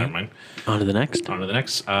further. Alright. Never mind. On to the next. On to the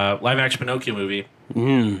next live action Pinocchio movie.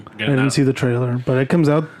 I didn't see the trailer, but it comes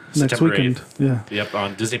out next September weekend. 8th. Yeah. Yep,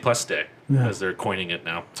 on Disney Plus Day, Yeah. as they're coining it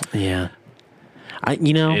now. Yeah. It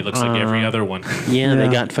It looks like every other one. Yeah, they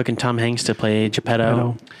Yeah. got fucking Tom Hanks to play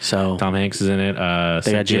Geppetto. Geppetto. So, Tom Hanks is in it.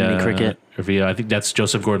 They got Jiminy Cricket. I think that's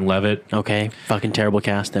Joseph Gordon-Levitt. okay. Fucking terrible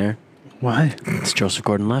cast there. Why? It's Joseph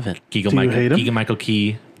Gordon-Levitt. Do you hate him? Keegan-Michael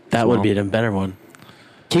Key. That would be a better one.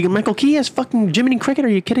 Keegan-Michael Key as fucking Jiminy Cricket? Are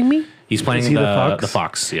you kidding me? He's playing Is he the the fox?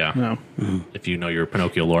 fox, yeah. No. If you know your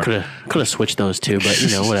Pinocchio lore. Could have switched those two, but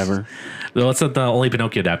whatever. Well, it's not the only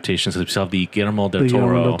Pinocchio adaptation, so we still have the Guillermo del The Toro,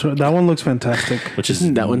 Guillermo del Toro- That one looks fantastic. which is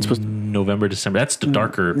Isn't that one supposed November, December. That's the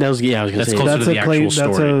darker. That was, I was going to That's say. closer That's to a the actual That's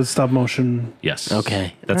story. a stop motion Yes.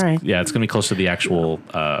 Okay. That's All right. yeah. It's gonna be close to the actual.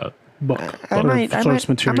 book I or might, source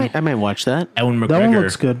material. I might watch that. Ewan McGregor That one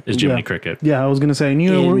looks good. is Jiminy Yeah. Cricket Yeah, I was gonna say I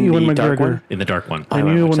knew In Ewan the dark McGregor. one? in the dark one. I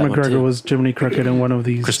might knew watch Ewan that one too. McGregor was Jiminy Cricket in one of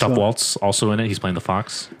these. Christoph so- Waltz also in it. He's playing the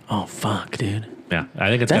fox. Oh, fuck, dude. Yeah, I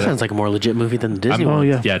think it's That got sounds like a more legit movie than the Disney Oh one.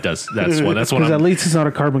 yeah, Yeah, it does. That's what. That's what. Because at I'm, least it's not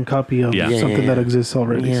a carbon copy of Yeah. Yeah, something yeah, that yeah. exists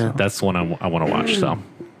already. Yeah. So. that's the one I want to watch. So,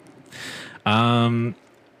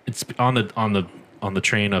 it's on the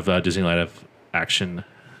train of Disney live action.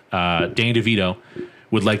 Danny DeVito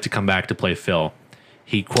would like to come back to play Phil.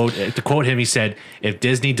 To quote him, he said, "If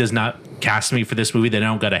Disney does not cast me for this movie, then I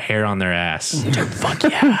don't got a hair on their ass." Fuck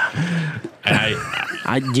yeah.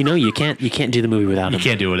 And You can't do the movie without you him.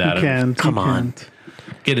 can't do it without him. Can't, Come you on. can't.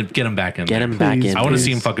 Get him back in. Get there. him back Please. in. I want to see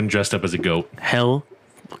Please. him fucking dressed up as a goat. Hell,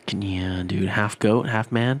 fucking yeah, dude. Half goat,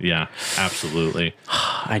 half man. Yeah, absolutely.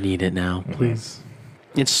 I need it now. Please.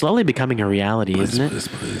 It's slowly becoming a reality, isn't it?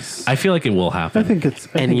 Please. I feel like it will happen. I think it's.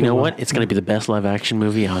 I And think you it know will. what? It's going to be the best live action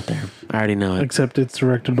movie out there. I already know it. Except it's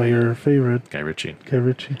directed by your favorite, Guy Ritchie, Guy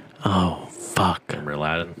Ritchie. Oh, fuck. remember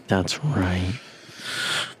Aladdin? That's right.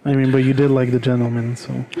 I mean, but you did like The Gentleman,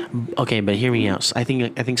 so Okay, but hear me out. I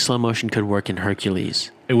think slow motion could work in Hercules.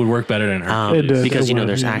 It would work better than Hercules. It did. Because It would,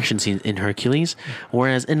 there's yeah. action scenes in Hercules,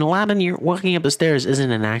 whereas in Aladdin, you're walking up the stairs isn't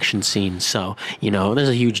an action scene. So there's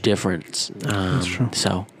a huge difference. That's true.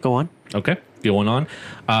 So go on. Okay, going on.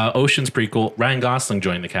 Ocean's prequel. Ryan Gosling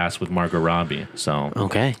joined the cast with Margot Robbie. So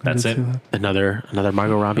Okay, that's it. see that. another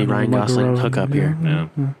Margot Robbie, Another Ryan Margot Gosling Robbie, hookup here. Yeah.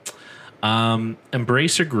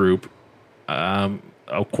 Embracer Group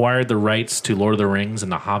acquired the rights to Lord of the Rings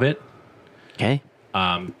and The Hobbit. Okay,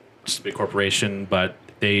 Just a big corporation, but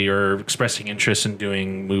they are expressing interest in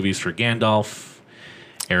doing movies for Gandalf,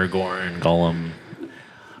 Aragorn, Gollum.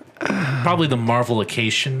 Probably the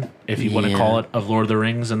Marvelication, if you want to Yeah. call it, of Lord of the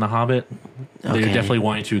Rings and The Hobbit. They're Okay. definitely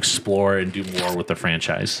wanting to explore and do more with the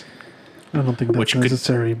franchise, I don't think that's Which could-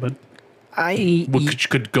 necessary. But which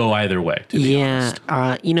could go either way. To be yeah,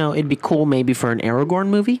 honest. it'd be cool maybe for an Aragorn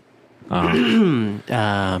movie.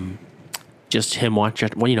 Just him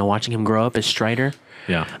watching him grow up as Strider.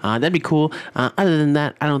 Yeah. That'd be cool. Other than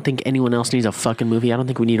that, I don't think anyone else needs a fucking movie. I don't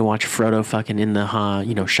think we need to watch Frodo fucking in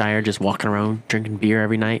the Shire, just walking around drinking beer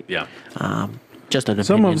every night. Yeah. Just an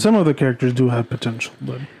some opinion. of the characters do have potential.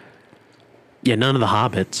 But Yeah, none of the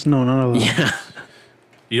hobbits. no, none of them. Yeah,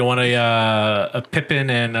 You don't want a Pippin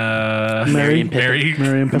and Mary and Pippin. Mary.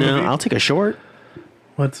 Mary and Pippin. no, I'll take a short.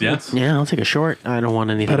 What's Yeah. Yeah, I'll take a short. I don't want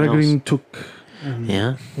anything Peregrine else. Took? And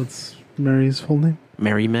Yeah, What's Mary's full name?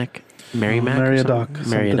 Mary Mick. Merrimack. or Meriadoc something?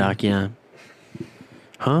 something. Meriadoc, yeah.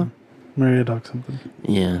 Huh? Meriadoc something.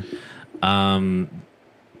 Yeah.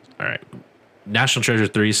 All right. National Treasure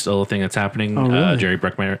 3 is still a thing that's happening. Oh, really? Jerry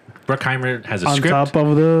Bruckheimer has a On script. top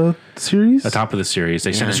of the series? At top of the series.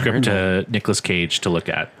 They sent a I script heard to Nicolas Cage to look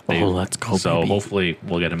at. Oh, let's go, So baby. hopefully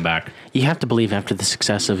we'll get him back. You have to believe after the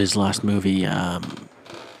success of his last movie,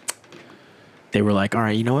 they were like, all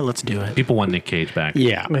right, you know what? Let's do it. People want Nick Cage back.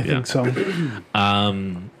 Yeah. I think so.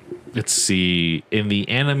 Let's see. In the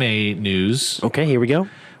anime news, Okay, here we go.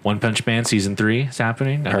 One Punch Man Season 3 is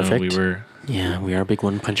happening. I know Perfect. we were... Yeah, we are big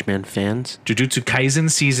One Punch Man fans. Jujutsu Kaisen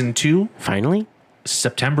Season 2, Finally?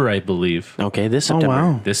 September, I believe. Okay, this Oh, September.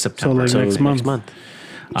 wow. This September. So, like, So next month.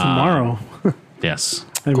 Tomorrow. Yes.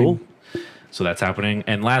 I Cool. mean, So that's happening.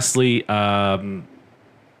 And lastly,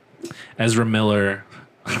 Ezra Miller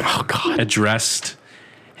Oh, God. addressed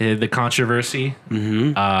the controversy.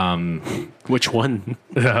 Which one?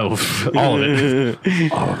 All of it.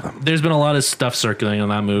 There's been a lot of stuff circulating on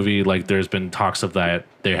that movie. Like there's been talks of that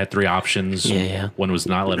they had 3 options. Yeah. One was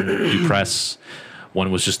not let him do press. One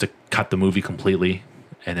was just to cut the movie completely.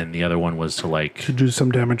 And then the other one was to like to do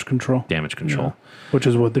some damage control. damage control, Which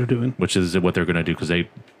is what they're doing. which is what they're going to do because they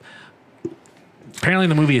apparently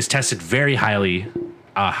the movie is tested very highly,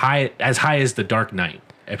 high as The Dark Knight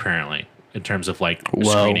apparently in terms of like Whoa.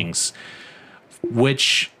 screenings,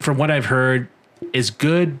 which from what I've heard is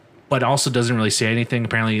good, but also doesn't really say anything.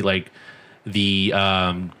 Apparently, like the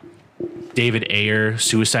David Ayer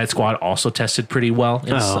Suicide Squad also tested pretty well,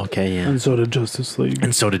 and, Oh, okay, yeah. And so did Justice League.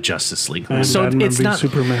 and so did Justice League. And So Batman it's v not.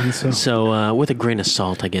 Superman. So So, with a grain of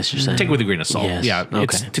salt, I guess you're saying. Take it with a grain of salt. Yes, Yeah, okay.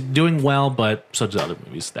 it's doing well, but so did other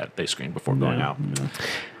movies that they screened before going out.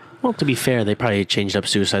 Well, to be fair, they probably changed up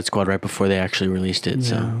Suicide Squad right before they actually released it.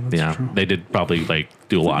 So, yeah, that's Yeah, true. they did probably like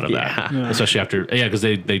do a lot of that, Yeah. especially after because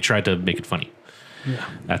they tried to make it funny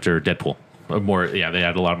after Deadpool. Or more, they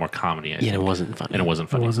had a lot more comedy. I yeah, think, it wasn't funny. and it wasn't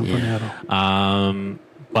It funny. wasn't funny at all.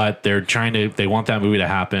 But they're trying to. They want that movie to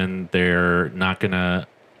happen. They're not gonna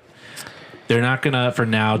for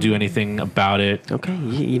now do anything about it. Okay,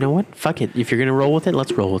 you know what? Fuck it. If you're gonna roll with it,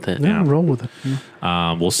 let's roll with it. Yeah, roll with it.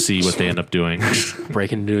 We'll see what they end up doing.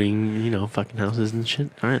 Breaking, doing, fucking houses and shit.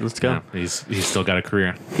 All right, let's go. Yeah, he's still got a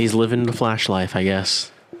career. He's living the Flash life, I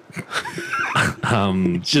guess.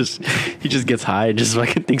 He just gets high and just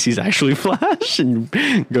fucking thinks he's actually Flash and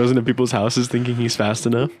goes into people's houses thinking he's fast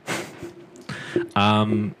enough.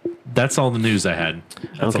 That's all the news I had.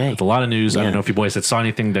 Okay. That's a lot of news. I Yeah. don't know if you boys had saw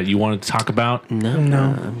anything that you wanted to talk about.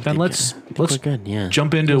 No. Then let's we're good. Yeah.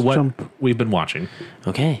 jump into what jump. we've been watching.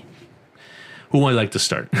 Okay. Who would like to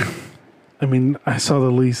start? I mean, I saw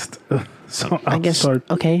the least. So I I'll guess. start.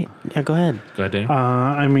 Okay. Yeah. Go ahead. Go ahead, Dave.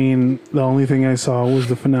 I mean, the only thing I saw was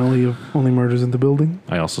the finale of Only Murders in the Building,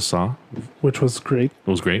 I also saw. which was great. It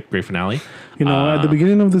was great. Great finale. You know, at the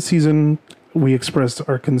beginning of the season, we expressed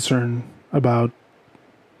our concern about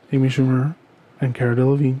Amy Schumer and Cara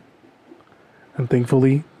Delevingne. And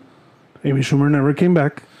thankfully, Amy Schumer never came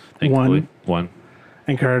back. Thankfully. One.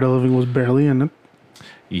 And Cara Delevingne was barely in it.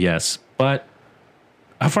 Yes. But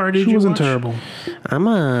how far did She you wasn't watch? terrible. I'm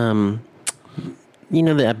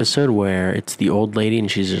the episode where it's the old lady and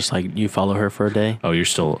she's just like you follow her for a day. Oh, you're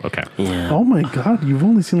still okay. Yeah. Oh my God, you've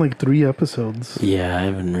only seen like 3 episodes. Yeah. I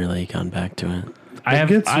haven't really gone back to it. It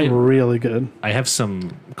gets really good. I have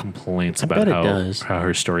some complaints I about bet it does. how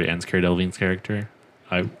her story ends. Cara Delevingne's character.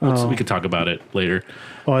 Oh. We could talk about it later.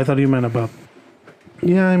 Oh, I thought you meant about.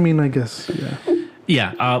 Yeah, I mean, I guess. Yeah.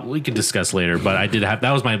 Yeah, we could discuss later. But I did have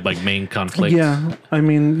that was my main conflict. Yeah, I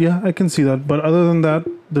mean, yeah, I can see that. But other than that,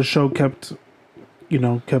 the show kept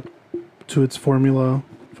to its formula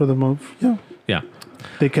for the most. Yeah, Yeah.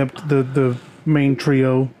 they kept the main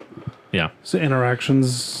trio Yeah.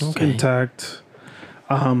 interactions Okay. intact.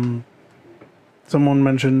 Someone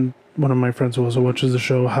mentioned, one of my friends who also watches the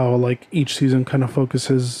show, how like each season kind of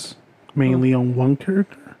focuses mainly on one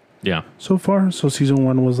character Yeah. so far. So season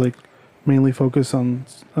 1 was like mainly focused on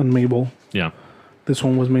Mabel. Yeah. This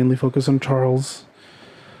one was mainly focused on Charles.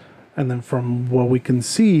 And then from what we can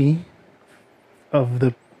see of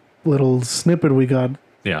the little snippet we got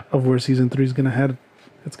Yeah. of where season 3 is going to head,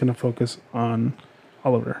 it's going to focus on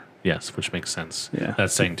Oliver. Yes, which makes sense. Yeah.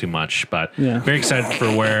 That's saying too much, but Yeah. very excited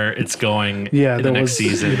for where it's going Yeah, in there the next was,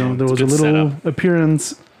 season. there was It's a good little setup.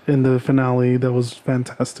 appearance in the finale that was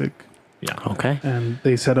fantastic. Yeah. Okay. And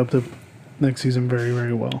they set up the next season very,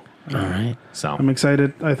 very well. All right. So I'm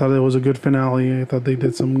excited. I thought it was a good finale. I thought they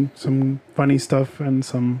did some funny stuff and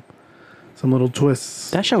some little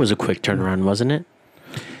twists. That show was a quick turnaround, wasn't it?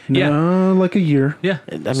 Yeah. like a year. Yeah.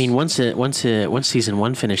 I mean, once season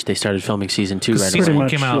 1 finished, they started filming season 2 right Season away. one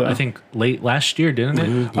much, came out, yeah. I think, late last year, didn't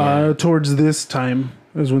it? Towards this time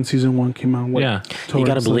is when season 1 came out. Like, Yeah. You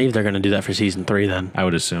got to towards, believe they're going to do that for season 3 then. I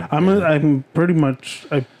would assume. I'm pretty much.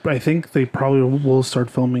 I think they probably will start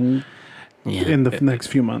filming Yeah. in the next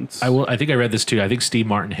few months. I think I read this too. I think Steve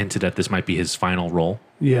Martin hinted at this might be his final role.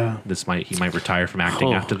 Yeah. He might retire from acting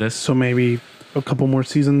Oh. after this. So maybe a couple more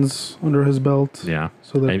seasons under his belt. Yeah.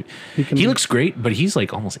 So that he can. He looks great, but he's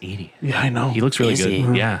like almost 80. Yeah, I know. He looks really Is good. he?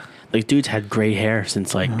 Yeah. Like, dude's had gray hair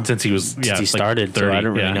since Since he was since he like started, 30, so I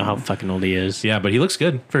don't really yeah. know how fucking old he is. Yeah, but he looks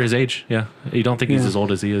good for his age. Yeah. You don't think he's Yeah. as old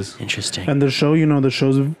as he is. Interesting. And the show, the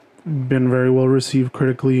show's been very well received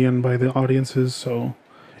critically and by the audiences. So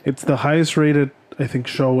it's the highest rated, I think,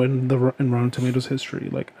 show in Rotten Tomatoes history,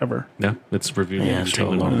 like ever. Yeah. It's reviewed yeah, until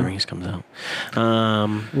extremely Lord of the well. Rings comes out.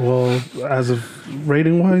 Well, as of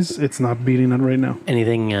rating wise, it's not beating it right now.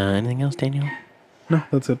 Anything else, Daniel? No,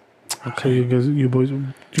 that's it. So you boys, do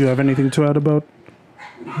you have anything to add about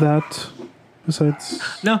that? Besides,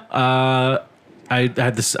 No, I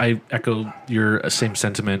had this. I echo your same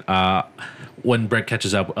sentiment. When Brett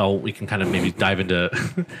catches up, we can kind of maybe dive into,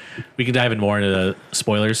 we can dive in more into the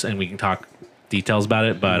spoilers and we can talk details about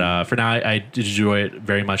it. But for now, I did enjoy it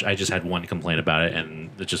very much. I just had one complaint about it, and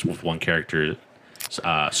it's just with one character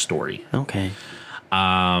story. Okay.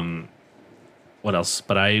 What else?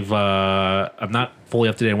 But I'm not fully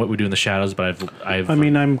up to date on what we do in the shadows. But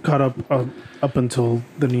I'm caught up until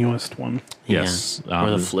the newest one. Yes, Yeah. Or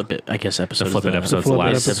the Flip It, I guess, episode. Flip It episode's the Flip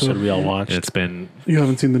It last episode. we all watched. It's been, You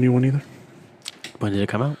haven't seen the new one either When did it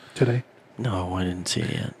come out? today. No, I didn't see it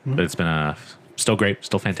yet. but it's been still great,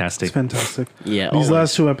 still fantastic. It's fantastic. Yeah, These always.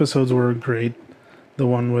 last 2 episodes were great. The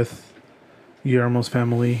one with Guillermo's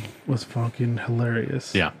family was fucking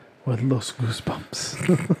hilarious. Yeah. With Los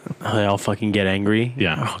Goosebumps. They all fucking get angry.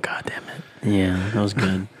 Yeah. Oh, god damn it. Yeah, that was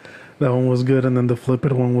good. That one was good, and then the Flip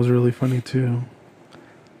It one was really funny too.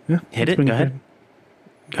 Yeah. Hit it's it. been Go ahead.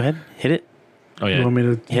 good. Go ahead. Hit it. Oh You yeah. want me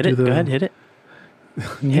to Hit do it. the Go ahead. Hit it.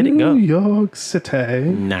 Hit it. New Go. York City.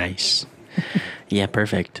 Nice. Yeah,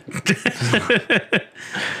 perfect.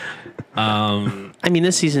 I mean,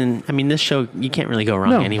 this season. I mean, this show. You can't really go wrong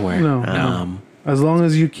No, anywhere. no. As long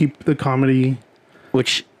as you keep the comedy.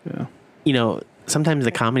 Which, Yeah. sometimes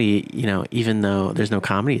the comedy, even though there's no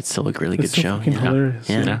comedy, it's still a really It's good so show. fucking you know? hilarious.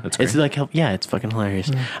 Yeah, Yeah, that's it's great. like, it's fucking hilarious.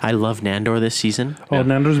 I love Nandor this season. Oh, Yeah.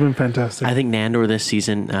 Nando's been fantastic. I think Nandor this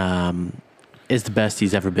season is the best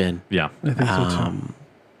he's ever been. Yeah. I think so too.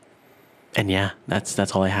 And yeah, that's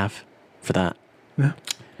all I have for that. Yeah.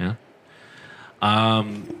 Yeah. I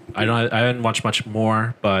haven't watched much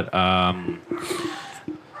more, but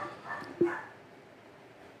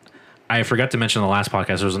I forgot to mention in the last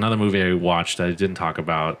podcast. There was another movie I watched that I didn't talk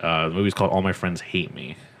about. The movie's called All My Friends Hate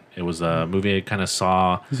Me. It was a movie I kind of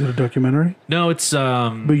saw. Is it a documentary? No, it's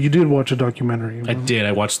But you did watch a documentary. I did.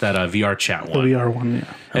 I watched that VR chat The one. VR one,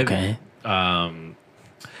 yeah. Okay.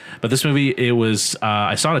 But this movie, it was.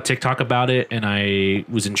 I saw a TikTok about it, and I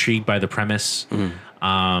was intrigued by the premise. It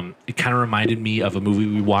kind of reminded me of a movie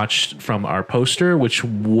we watched from our poster, which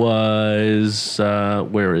was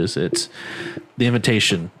where is it? The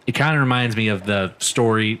Invitation. It kind of reminds me of the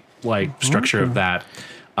story, like structure of that.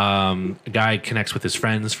 A guy connects with his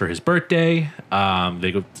friends for his birthday.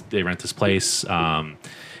 They rent this place,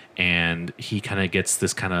 and he kind of gets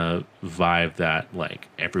this kind of vibe that like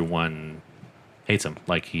everyone hates him.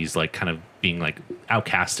 Like he's like kind of being like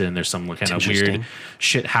outcasted, and there's some kind of weird interesting.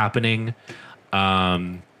 shit happening.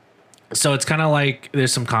 So it's kind of like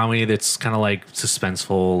there's some comedy that's kind of like suspenseful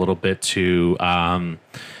a little bit too.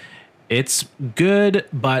 It's good,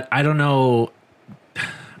 but I don't know.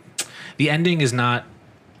 The ending is not.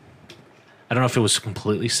 I don't know if it was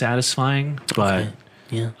completely satisfying, but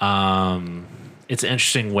Yeah. it's an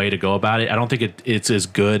interesting way to go about it. I don't think it's as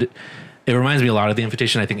good. It reminds me a lot of The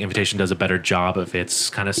Invitation. I think Invitation does a better job of its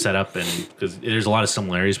kind of setup, and because there's a lot of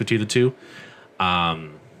similarities between the two.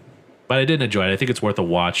 But I did enjoy it. I think it's worth a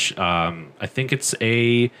watch. I think it's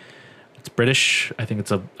British. I think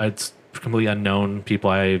it's completely unknown people.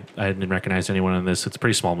 I didn't recognize anyone in this. It's a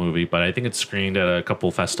pretty small movie, but I think it's screened at a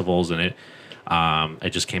couple festivals, and it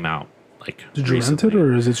just came out like. Did you recently. rent it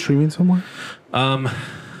or is it streaming somewhere?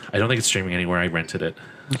 I don't think it's streaming anywhere. I rented it,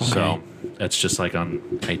 so it's just like on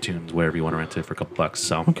iTunes, wherever you want to rent it for a couple bucks.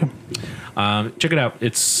 So Okay. check it out.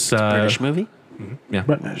 It's British movie. yeah,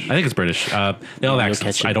 British. I think it's British. They all have you'll accents.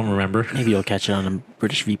 catch it. I don't remember. Maybe you'll catch it on a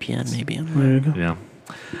British VPN. Maybe. There you go. Yeah.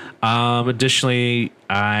 Additionally,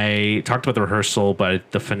 I talked about the rehearsal,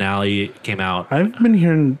 but the finale came out. I've been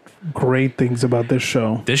hearing great things about this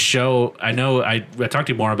show. This show, I know I talked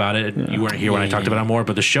to you more about it. You weren't here when I talked about it more,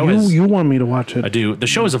 but the show You want me to watch it? I do. The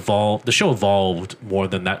show has evolved. The show evolved more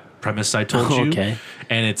than that premise I told you. Okay.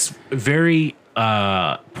 And it's very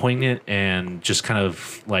poignant and just kind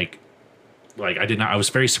of like I was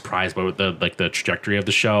very surprised by the trajectory of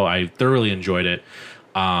the show. I thoroughly enjoyed it.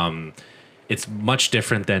 It's much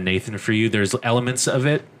different than Nathan For You. There's elements of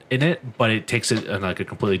it in it, but it takes it on like a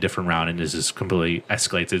completely different route and is just completely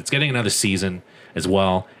escalates it. It's getting another season as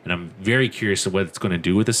well, and I'm very curious of what it's going to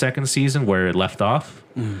do with the second season where it left off.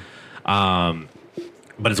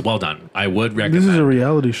 But it's well done. I would recommend. This is a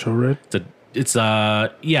reality show, right? It's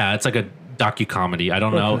like a docu-comedy. I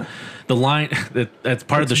don't know the line that's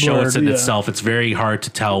part of the show blurred, in itself. It's very hard to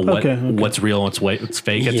tell what's real and what's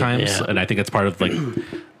fake at times, and I think it's part of like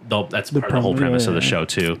that's part of the whole premise of the show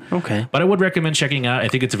too. Okay. But I would recommend checking out. I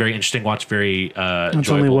think it's a very interesting watch, very It's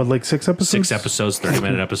enjoyable. only what, like 6 episodes? 6 episodes,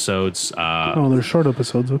 30-minute episodes. Oh, they're short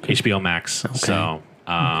episodes. Okay. HBO Max. So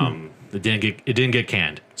it didn't get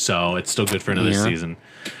canned, so it's still good for another season.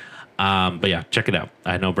 But yeah, check it out.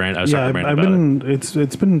 I know Brand. I was talking to Brandon about it.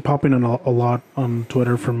 It's been popping in a lot on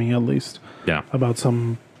Twitter for me at least. Yeah. About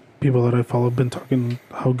some people that I follow have been talking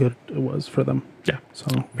how good it was for them. Yeah.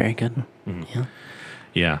 So Very good. Yeah.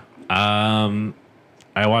 Yeah.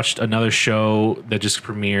 I watched another show that just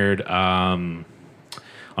premiered on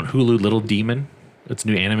Hulu, Little Demon. It's a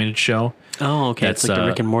new animated show. Oh, okay. That's, It's like the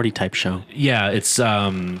Rick and Morty type show. Yeah, it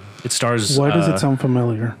stars. why does it sound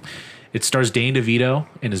familiar? It stars Danny DeVito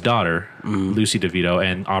and his daughter, Lucy DeVito,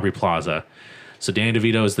 and Aubrey Plaza. So Danny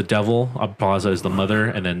DeVito is the devil, Aubrey Plaza is the mother,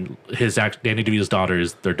 and then Danny DeVito's daughter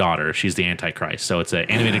is their daughter. She's the Antichrist. So it's an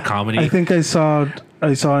animated comedy. I think I saw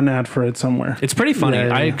an ad for it somewhere. It's pretty funny.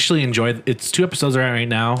 Yeah. I actually enjoyed it. It's 2 episodes right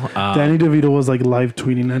now. Danny DeVito was like live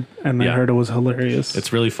tweeting it, and I Yeah. heard it was hilarious.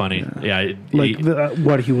 It's really funny. Yeah.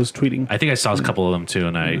 What he was tweeting. I think I saw a couple of them too,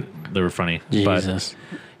 and they were funny. Jesus.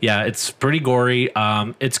 But yeah, it's pretty gory.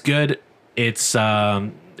 It's good. It's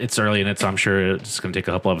early in it, so I'm sure it's going to take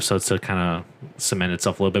a couple episodes to kind of cement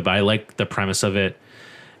itself a little bit. But I like the premise of it,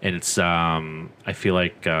 and it's I feel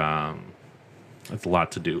like it's a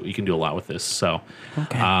lot to do. You can do a lot with this. So,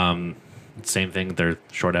 Okay. same thing. They're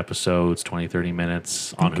short episodes, 20, 30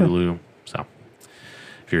 minutes on Hulu. So,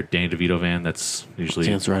 if you're a Danny DeVito fan, that's usually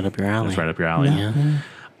It's right up your alley. that's right up your alley. Yeah.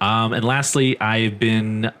 And lastly, I've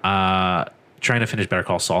been trying to finish Better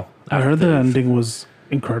Call Saul. I heard the ending was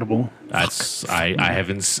incredible. I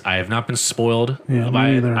have not been spoiled. Yeah,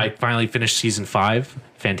 me either. I finally finished season 5.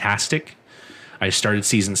 Fantastic. I started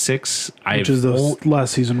season 6. Which is the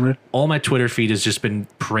last season, right? All my Twitter feed has just been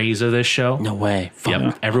praise of this show. No way. Fuck.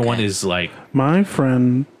 Yep. Everyone is like, My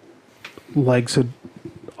friend likes it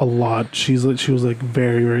a lot. She was like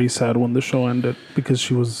very, very sad when the show ended because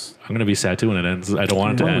she was. I'm gonna be sad too when it ends. I don't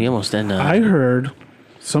want it to Well, we end. almost end. I heard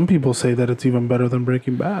some people say that it's even better than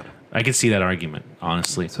Breaking Bad. I could see that argument,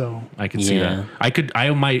 honestly. So I could see Yeah. that.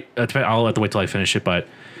 I'll have to wait till I finish it, but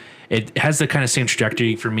it has the kind of same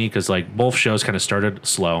trajectory for me because like both shows kind of started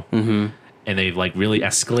slow and they've like really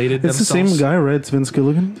escalated it's themselves. the same guy, right? It's Vince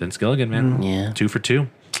Gilligan. Vince Gilligan, man. Yeah. 2 for 2.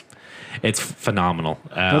 It's phenomenal.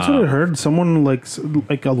 That's what I heard. Someone likes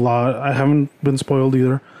like a lot. I haven't been spoiled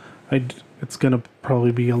either. It's gonna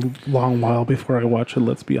probably be a long while before I watch it.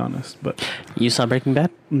 Let's be honest, but You saw Breaking Bad?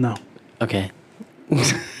 no, Okay.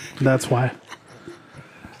 that's why.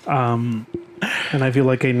 And I feel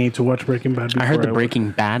like I need to watch Breaking Bad. Before I heard the watch-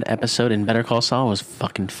 Breaking Bad episode in Better Call Saul was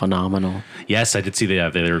fucking phenomenal. Yes, I did see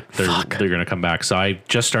that. They're going to come back. So I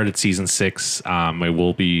just started season 6. I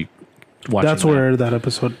will be watching. That's where that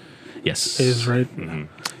episode yes is, right?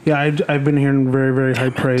 Yeah, I've been hearing very, very high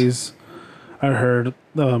praise. I heard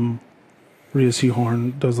Rhea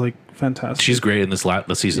Seehorn does like fantastic. She's great in this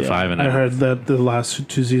the season 5, and I heard that the last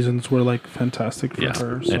 2 seasons were like fantastic for yeah,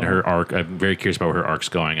 her. So. and her arc. I'm very curious about where her arc's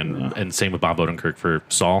going, and same with Bob Odenkirk for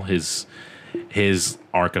Saul. His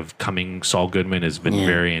arc of coming Saul Goodman has been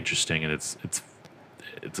very interesting, and it's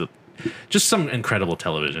just some incredible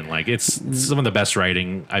television. Like it's some of the best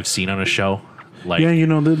writing I've seen on a show. Like Yeah,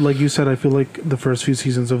 like you said, I feel like the first few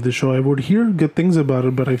seasons of the show, I would hear good things about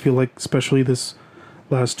it, but I feel like especially this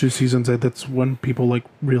last 2 seasons, that's when people like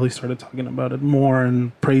really started talking about it more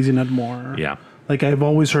and praising it more. yeah, Like I've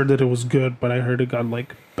always heard that it was good, but I heard it got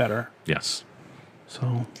like better. yes.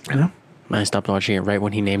 So yeah, I stopped watching it right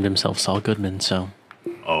when he named himself Saul Goodman. So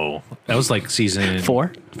Oh, that was like season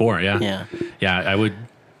 4. 4, yeah. Yeah. Yeah, I would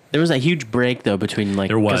There was a huge break though between like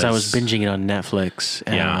There because I was. was binging it on Netflix.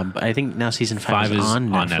 Yeah. But I think now season 5 5 is is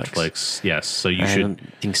on on Netflix. Netflix. Yes, so you I should.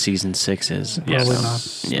 don't think season 6 is. Yes. Probably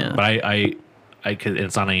not. Yeah. But I could.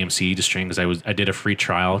 It's on AMC to stream because I did a free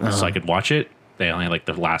trial so I could watch it. They only had like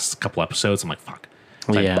the last couple episodes. I'm like, fuck.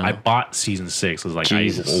 So Yeah. I bought season 6. I was like,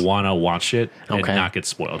 Jesus. I want to watch it and Okay. not get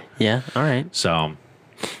spoiled. Yeah. All right. So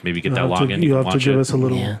maybe get that You have to- login. you You have can to watch give it. us a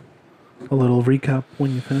little Yeah. recap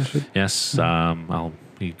when you finish it. Yes, I'll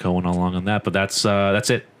be going along on that. But that's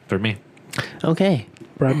it for me. Okay.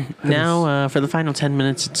 Brad, Now, for the final 10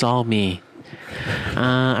 minutes, it's all me.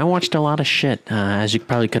 I watched a lot of shit, as you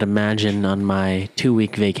probably could imagine, on my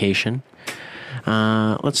 2-week vacation.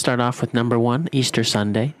 Let's start off with number 1, Easter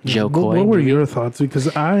Sunday, Joe Coy. what were your thoughts?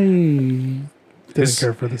 Because I didn't This-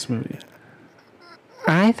 care for this movie.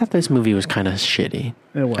 I thought this movie was kind of shitty.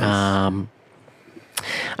 It was.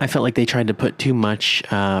 I felt like they tried to put too much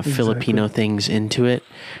Filipino things into it,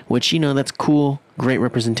 which, that's cool, great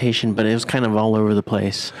representation, but it was kind of all over the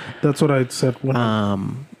place. That's what I said.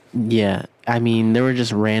 When Yeah, I mean, there were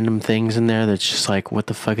just random things in there that's just like, what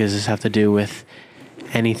the fuck does this have to do with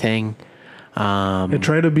anything? it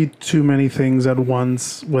tried to be too many things at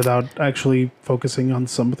once without actually focusing on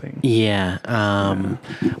something. Yeah.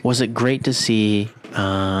 Was it great to see,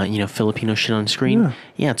 Filipino shit on screen? Yeah.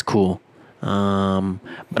 Yeah, it's cool.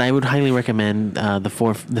 But I would highly recommend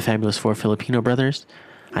the Fabulous Four Filipino Brothers.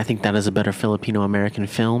 I think that is a better Filipino American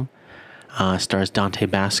film. Stars Dante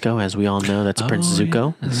Basco, as we all know. That's Prince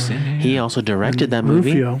Zuko. Yes, yeah. He also directed that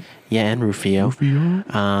movie. Rufio. Yeah, and Rufio.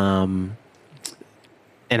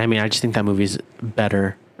 And I mean, I just think that movie's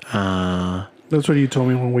better. That's what you told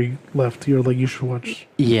me when we left. You're like, you should watch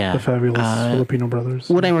Yeah. the Fabulous Filipino Brothers.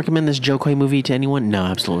 Would I recommend this Joe Coy movie to anyone? No,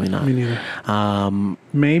 absolutely not. Me neither.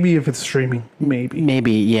 Maybe if it's streaming. Maybe.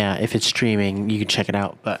 Maybe, yeah, if it's streaming, you can check it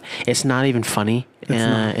out. But it's not even funny.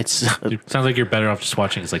 It's It sounds like you're better off just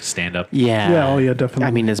watching his like stand up. yeah. Yeah, oh yeah, definitely.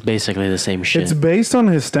 I mean, it's basically the same shit. It's based on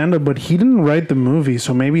his stand-up, but he didn't write the movie,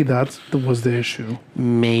 so maybe was the issue.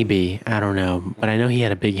 Maybe. I don't know. But I know he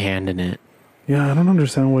had a big hand in it. Yeah, I don't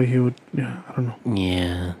understand why he would. Yeah, I don't know.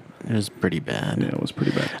 Yeah. It was pretty bad. Yeah, it was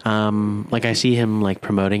pretty bad. Like I see him like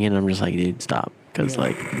promoting it and I'm just like, dude, stop. Because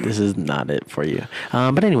like this is not it for you.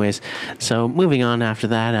 But anyways, so moving on after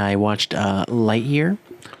that, I watched Lightyear.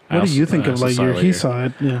 What do you think of also saw Lightyear? He Lightyear. saw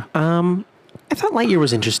it. Yeah. I thought Lightyear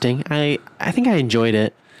was interesting. I think I enjoyed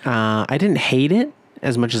it. I didn't hate it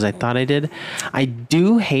as much as I thought I did. I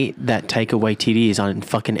do hate that Taika Waititi is on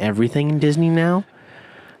fucking everything in Disney now.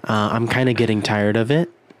 I'm kind of getting tired of it.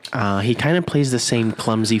 He kind of plays the same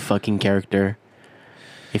clumsy fucking character.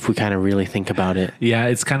 If we kind of really think about it. Yeah,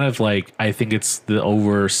 it's kind of like I think it's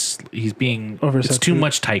he's being it's too Oversaturated.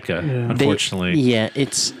 much Taika, Yeah. unfortunately. Yeah,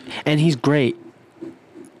 and he's great,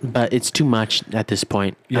 but it's too much at this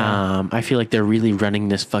point. Yeah. I feel like they're really running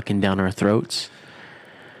this fucking down our throats.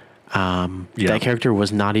 Yeah. That character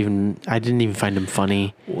was not even. I didn't even find him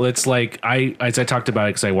funny. Well, it's like as I talked about it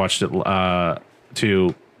because I watched it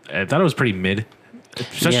too. I thought it was pretty mid,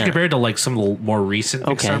 especially Yeah. compared to like some of the more recent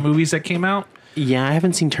Okay. Pixar movies that came out. Yeah, I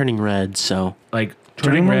haven't seen Turning Red, so Like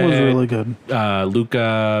Turning Turning Red, was really good.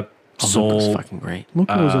 Luca, Luca's Soul, fucking great.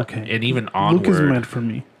 Luca was okay. and even Luca's Onward, meant for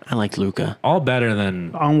me. I liked Luca. all better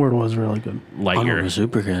than Onward was really good. Onward Lightyear. was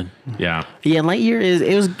super good. Yeah, Yeah, Lightyear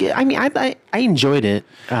it was. I mean, I enjoyed it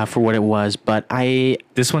for what it was, but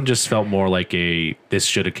this one just felt more like this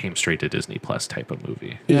should have came straight to Disney Plus type of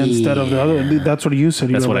movie. Yeah, instead of the other. That's what you said.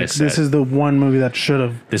 You That's were what I like, said. This is the one movie that should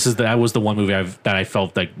have. That was the one movie that I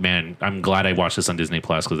felt like, man, I'm glad I watched this on Disney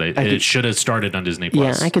Plus because it should have started on Disney yeah,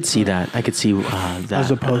 Plus. I could see that. I could see that.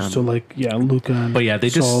 As opposed to like, Luca and But yeah, they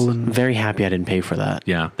just- Saul and Very happy I didn't pay for that.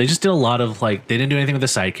 Yeah, they just did a lot of like they didn't do anything with the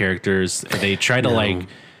side characters. They tried to like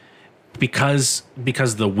because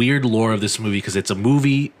the weird lore of this movie because it's a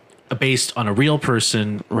movie based on a real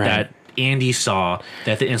person Right. that Andy saw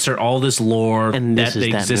that they insert all this lore And this that is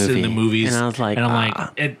they that existed in the movie. movies. And I was like, I'm like,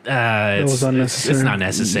 it's was unnecessary. It's not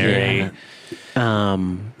necessary.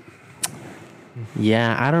 Yeah.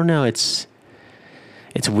 Yeah, I don't know. It's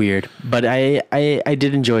weird, but I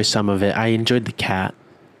did enjoy some of it. I enjoyed the cat.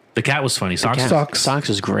 The cat was funny. Socks. Socks. Socks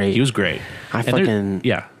was great. He was great. I And they're- fucking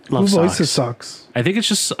yeah. love who voices Socks. Socks? I think it's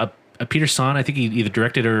just a Peter San. I think he either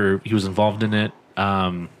directed or he was involved in it.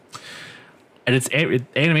 And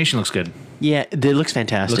animation looks good. Yeah, it looks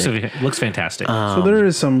fantastic. Looks fantastic. So there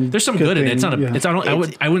is some. There's some good in it. It's not a. yeah. It's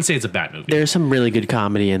I wouldn't say it's a bad movie. There's some really good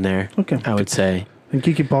comedy in there. Okay. I would say. And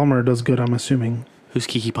Kiki Palmer does good. I'm assuming. Who's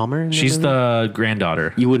Kiki Palmer? in She's movie? the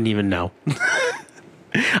granddaughter. You wouldn't even know.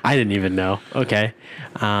 I didn't even know. Okay.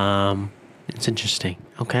 It's interesting.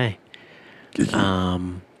 Okay.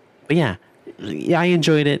 But yeah, yeah, I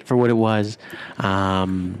enjoyed it for what it was.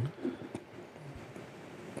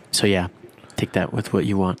 So yeah, take that with what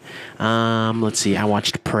you want. Let's see. I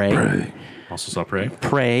watched Prey. Also saw Prey.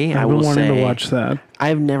 Prey. I I've been will wanting say to watch that.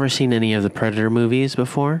 I've never seen any of the Predator movies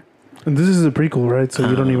before. And this is a prequel, right? So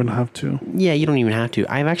you don't even have to. Yeah, you don't even have to.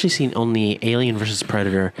 I've actually seen only Alien versus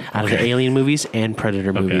Predator out of the Alien movies and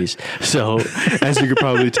Predator movies. So, as you could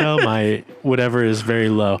probably tell, my whatever is very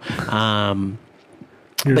low.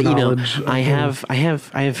 Your But knowledge of I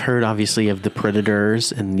have heard obviously of the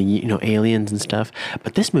Predators and the aliens and stuff.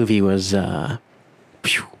 But this movie was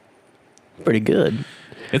pretty good.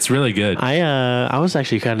 It's really good. I was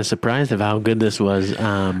actually kind of surprised of how good this was.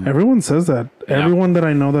 Everyone says that. Yeah. Everyone that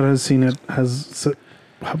I know that has seen it has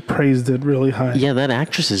praised it really high. Yeah, that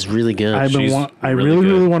actress is really good. I She's really really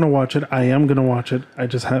good. want to watch it. I am gonna watch it. I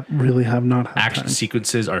just really have not had Action time.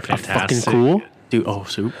 sequences are fantastic. Fucking cool, dude. Oh,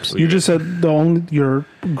 soups. You just said your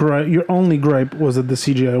only gripe was that the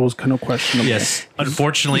CGI was kind of questionable. Yes,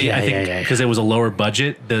 unfortunately, Yeah, I think yeah. because it was a lower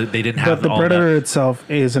budget, they didn't have But the all Predator that. itself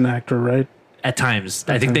is an actor, right? At times,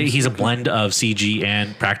 I think times, he's a blend of CG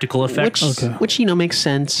and practical effects. Which makes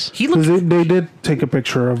sense. He Because looked they did take a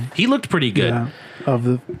picture of he looked pretty good. of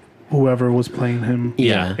the whoever was playing him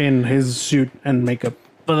Yeah. in his suit and makeup.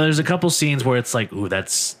 But there's a couple scenes where it's like, ooh,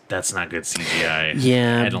 that's not good CGI.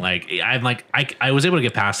 Yeah. and I was able to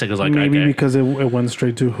get past it because like Maybe okay. because it went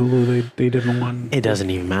straight to Hulu. They didn't want. It doesn't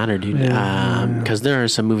even matter, dude. Yeah. Because there are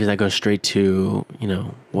some movies that go straight to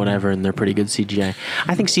whatever, and they're pretty good CGI.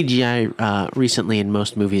 I think CGI recently in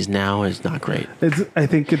most movies now is not great. I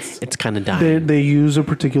think it's It's kind of dying. they use a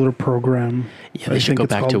particular program. Yeah, they I should think go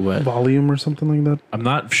it's back to called what- Volume or something like that. I'm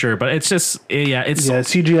not sure, but it's just it's Yeah,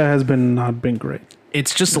 CGI has been not been great.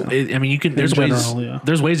 it's just I mean you can there's general, ways yeah.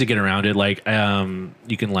 there's ways to get around it like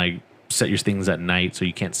you can like set your things at night so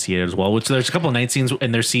you can't see it as well, which there's a couple of night scenes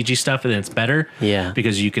and there's CG stuff and it's better Yeah.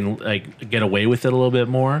 because you can like get away with it a little bit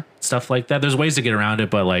more, stuff like that. There's ways to get around it,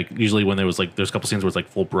 but like usually when there's a couple scenes where it's like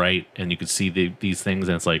full bright and you can see these things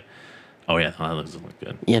and it's like, oh yeah, that doesn't look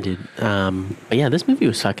good. Yeah, dude. But yeah, this movie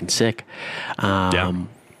was fucking sick. Yeah.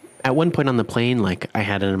 At one point on the plane, like I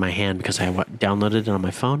had it in my hand because I downloaded it on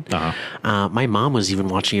my phone. Uh-huh. My mom was even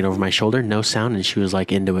watching it over my shoulder, no sound, and she was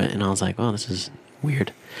like into it, and I was like, "Oh, this is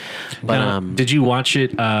weird." But Now, did you watch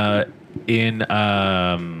it in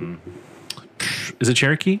is it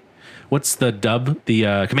Cherokee? What's the dub?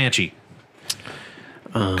 The Comanche.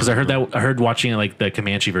 Because I heard watching like the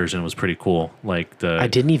Comanche version was pretty cool. Like I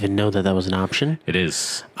didn't even know that was an option. it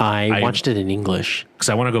is. I watched it in English. Because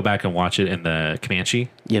I want to go back and watch it in the Comanche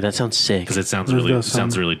Yeah, that sounds sick. because it sounds That really does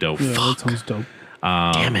sound- really dope. Yeah, that sounds dope.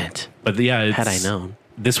 Damn it! But yeah, Had I known.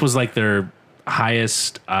 this was like their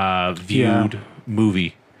highest viewed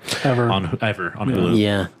movie Ever. on Hulu.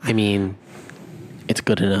 Yeah, I mean, it's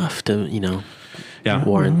good enough to Yeah.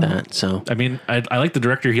 warrant that. So I mean, I like the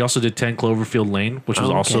director. He also did 10 Cloverfield Lane, which was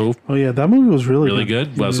Oh, okay. also Oh yeah, that movie was really really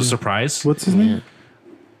good. Was a Yeah. surprise. What's his name?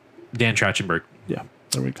 Dan Trachtenberg. Yeah,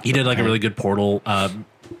 there we go. He did like a really good Portal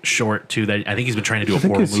short too. That I think he's been trying to do a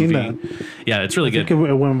think Portal I've seen movie. Yeah, it's really I think good.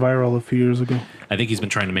 it went viral a few years ago. I think he's been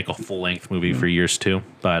trying to make a full length movie for years too.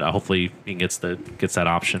 But hopefully he gets that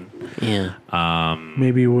option. yeah,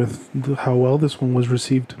 Maybe with how well this one was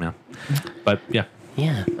received. Yeah, but yeah,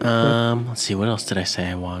 yeah. Let's see. What else did I say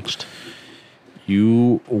I watched?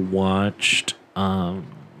 you watched. Well,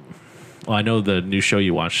 I know the new show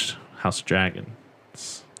you watched, House of Dragon.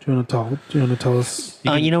 Do you want to tell us?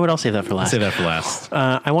 You know what? I'll save that for last. Say that for last.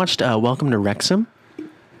 I watched Welcome to Wrexham.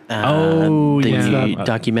 Oh, the yeah.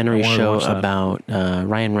 documentary I wanna show watch that. about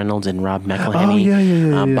Ryan Reynolds and Rob McElhenney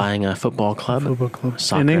yeah. buying a football club, Football club.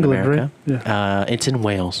 soccer In England, America. right? Yeah. It's in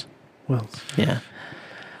Wales. Well, Yeah.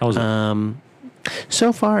 How was it?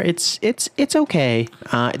 So far, it's okay.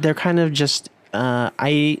 They're kind of just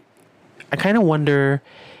I kind of wonder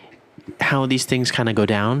how these things kind of go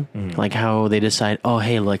down, like how they decide, oh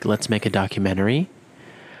hey, like let's make a documentary.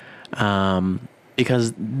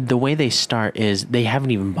 Because the way they start is they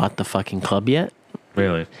haven't even bought the fucking club yet.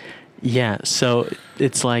 Really? Yeah, so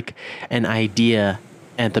it's like an idea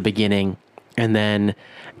at the beginning, and then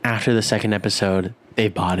after the second episode, they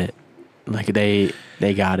bought it. Like they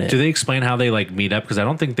got it. Do they explain how they like meet up? Because I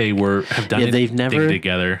don't think they have done Yeah, they've anything never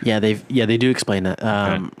together. Yeah, they do explain that.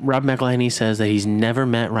 Rob McElhenney says that he's never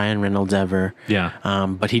met Ryan Reynolds ever. Yeah.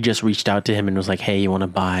 But he just reached out to him and was like, "Hey, you want to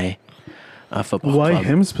buy a football why club?"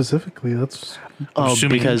 him specifically? That's Oh,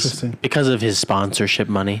 assuming- Interesting. because of his sponsorship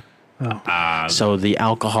money. So the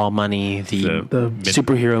alcohol money, the The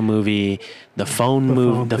superhero movie, the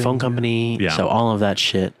phone thing, company, yeah. so all of that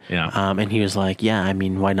shit. Yeah. And he was like, "Yeah, I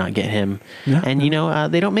mean, why not get him?" Yeah. And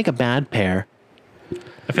they don't make a bad pair.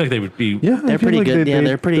 I feel like they would be. Yeah, I They're feel pretty good. Yeah,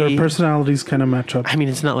 they're pretty- Their personalities kind of match up. I mean,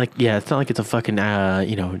 it's not like it's a fucking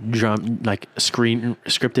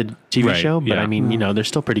scripted TV Right, show, but yeah. I mean, they're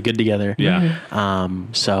still pretty good together. Yeah.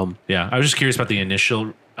 So Yeah. I was just curious about the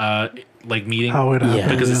initial meeting. How it happened. Yeah.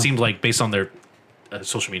 Because yeah. it seemed like based on their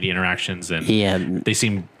social media interactions and yeah, they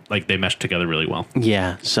seem like they meshed together really well.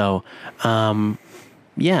 yeah. So,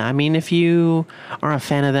 yeah. I mean, if you are a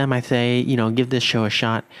fan of them, I say give this show a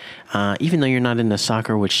shot. Even though you're not into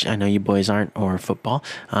soccer, which I know you boys aren't, or football,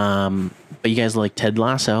 but you guys like Ted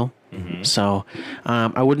Lasso. So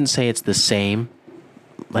I wouldn't say it's the same,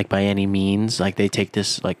 like by any means. Like they take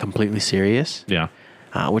this like completely serious, Yeah.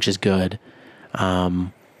 which is good.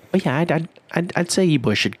 But yeah, I'd say you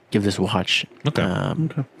boys should give this a watch. Okay.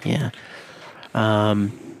 Okay. Yeah.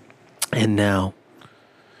 And now,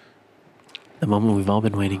 the moment we've all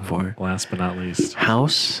been waiting for: Last but not least,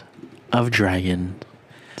 House of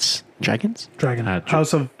Dragons. Dragons? Dragon. Dra-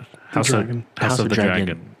 House of House Dragon. of House of the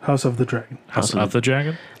Dragon. House of the Dragon. House of the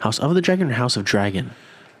Dragon. House of the Dragon or House of Dragon?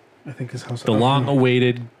 I think it's House The of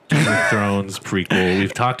long-awaited Game of Thrones prequel.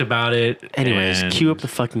 We've talked about it. Anyways, and cue up the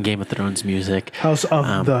fucking Game of Thrones music. House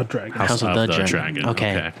of the Dragon. House of the Dragon.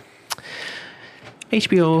 Okay. Okay.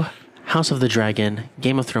 HBO House of the Dragon,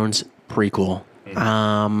 Game of Thrones prequel.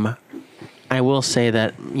 I will say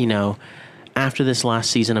that, after this last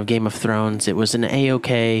season of Game of Thrones, it was an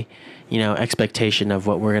A-okay, expectation of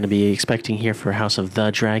what we're going to be expecting here for House of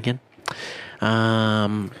the Dragon. I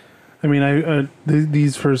mean,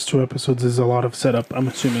 these first 2 episodes is a lot of setup, I'm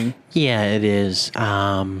assuming. Yeah, it is.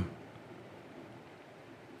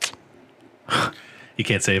 You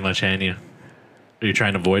can't say much, can you? Are you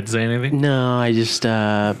trying to avoid saying anything? No, I just,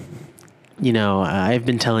 I've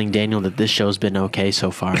been telling Daniel that this show's been okay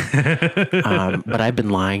so far. But I've been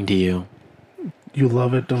lying to you. You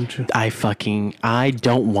love it, don't you? I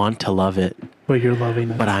don't want to love it, But you're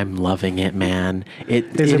loving it. but I'm loving it, man.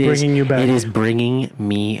 Is it bringing you back? It is bringing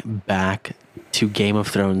me back to Game of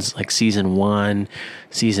Thrones, like season 1,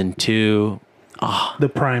 season 2, The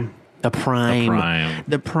Prime. the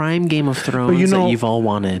prime Game of Thrones you know- that you've all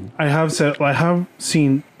wanted. I have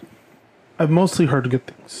seen, I've mostly heard good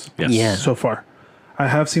things Yes. Yeah. so far. I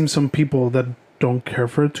have seen some people that don't care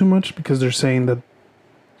for it too much because they're saying that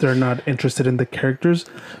they're not interested in the characters.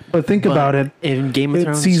 But think about it. In Game of It's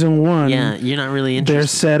Thrones, season 1. yeah, you're not really They're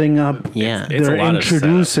interested. setting up. Yeah. It's a They're lot of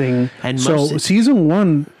introducing. And so most- season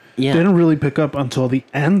 1 Yeah. didn't really pick up until the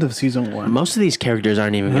end of season 1. Most of these characters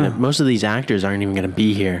aren't even gonna. Most of these actors aren't even gonna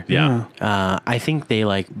be here. Yeah. I think they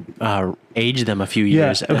age them a few Yeah,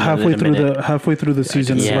 years. halfway in a minute. through the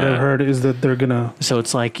season, Yeah. what I've heard is that they're gonna, So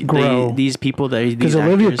it's like grow. these people that because these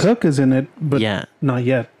Olivia actors, Cook is in it, but Yeah. not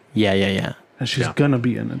yet, Yeah. and she's Yeah. gonna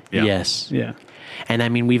be in it. Yeah. Yes. Yeah, And I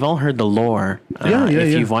mean, we've all heard the lore. Yeah, if yeah.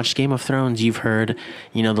 you've watched Game of Thrones, you've heard,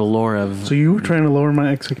 the lore of. so you were trying to lower my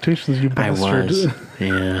expectations, you I bastard. was,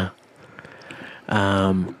 yeah.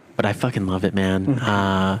 But I fucking love it, man.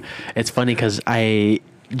 It's funny because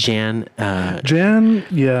Jan, Jan,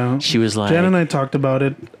 yeah, she was like, Jan and I talked about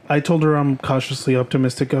it. I told her I'm cautiously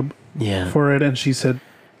optimistic yeah, for it, and she said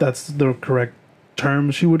that's the correct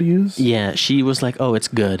term she would use. yeah. She was like, oh, it's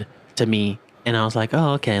good to me. And I was like,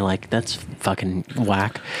 oh, okay, like that's fucking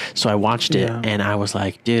whack. So I watched it Yeah. and I was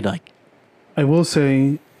like, dude, like, I will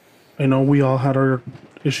say, I know we all had our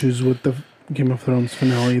issues with the Game of Thrones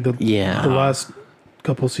finale, the Yeah. last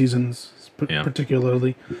couple seasons, Yeah.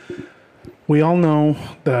 particularly. We all know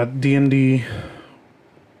that D&D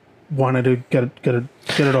wanted to get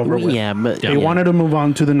it over with. yeah, but They wanted to move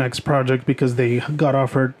on to the next project because they got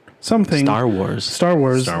offered something. Star Wars. Star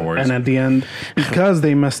Wars. Star Wars. And at the end, because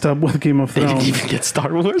they messed up with Game of They Thrones, didn't even get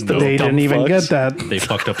Star Wars. No. those they dumb didn't even fucks. get that. They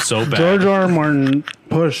fucked up so bad. George R. R. Martin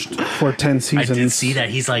pushed for 10 I seasons. did see that.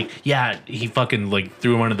 He's like, yeah, he fucking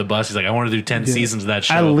threw him under the bus. He's like, I want to do 10 seasons of that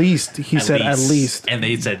show. At least, he said at least. And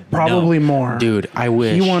they said, Probably no. more. Dude, I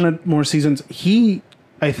wish. He wanted more seasons.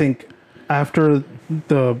 I think, after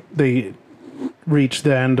they reached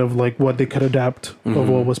the end of like what they could adapt of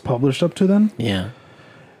what was published up to then, Yeah.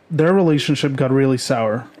 their relationship got really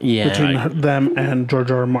sour Yeah. between them and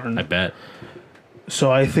George R. R. Martin. I bet. So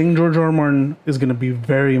I think George R. R. Martin is going to be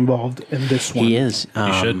very involved in this one. He is.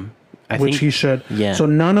 should. I Which think, he should. yeah. So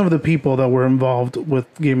none of the people that were involved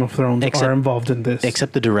with Game of Thrones Except- are involved in this.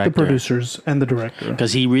 except the the director. producers and the director.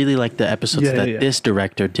 Because he really liked the episodes Yeah, that yeah. this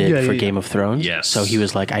director did Yeah, for yeah, Game of Thrones. Yes. So he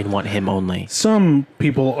was like, I want him only. Some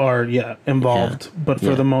people are, involved, but for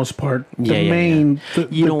Yeah. the most part, the Yeah, yeah, main... the-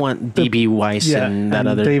 You the- don't want DB Weiss yeah, and that and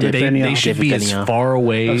other David dick. Benioff. They should be David as Benioff. far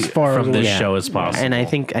away As far from away. this Yeah. show as possible. And I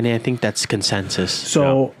think that's consensus.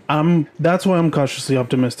 So that's why I'm cautiously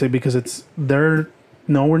optimistic, because it's they're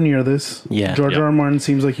nowhere near this. Yeah. George Yep. R. R. Martin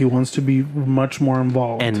seems like he wants to be much more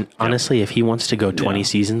involved. And honestly, if he wants to go 20 Yeah.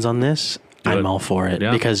 seasons on this, Do I'm it. all for it.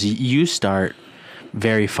 Yeah. Because you start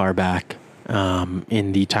very far back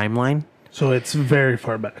in the timeline. so it's very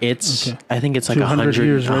far back. It's, Okay. I think it's like 200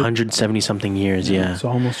 years, right? 170 something years. Yeah. So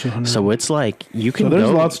almost 200. So it's like you can So there's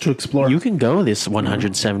go. lots to explore. You can go this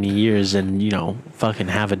 170 years and fucking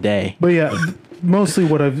have a day. But yeah, mostly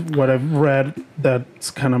what I've read that's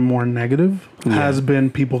kind of more negative has been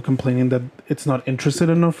people complaining that it's not interested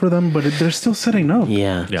enough for them, but they're still setting up.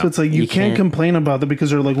 Yeah. Yeah. So it's like you, You can't can't- complain about that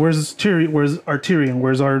because they're like, where's Tyrion? Where's our Tyrion?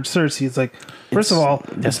 Where's our Cersei? It's like, first of all,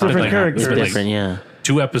 it's not different like- characters. it's It's like- different. Yeah.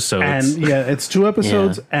 2 episodes. And yeah, it's 2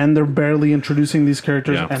 episodes, and they're barely introducing these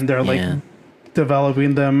characters, Yeah. and they're like Yeah.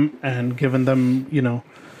 developing them and giving them,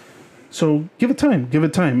 So give it time.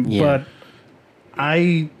 Yeah. But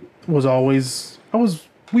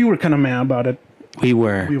we were kind of mad about it. We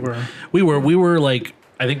were. We were like,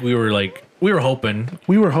 I think we were hoping.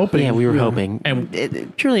 hoping. Yeah, we were hoping.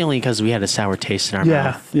 And- purely only because we had a sour taste in our Yeah.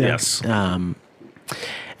 mouth. Yeah. Yes.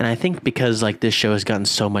 And I think because like this show has gotten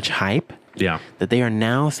so much hype Yeah. that they are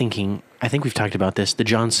now thinking, I think we've talked about this, the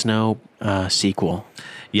Jon Snow sequel,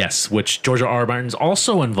 Yes, which George R. R. Martin's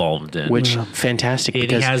also involved in. which fantastic and he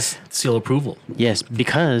because has seal approval. yes,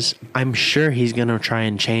 because I'm sure he's gonna try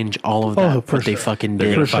and change all of that for what they sure. fucking They're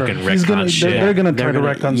did. gonna For sure. fucking He's gonna, retcon shit. they're gonna try They're to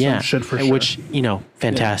gonna- retcon some shit for sure. Which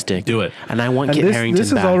fantastic. Do it. And I want and Kit this Harington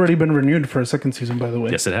has back. already been renewed for a second season, by the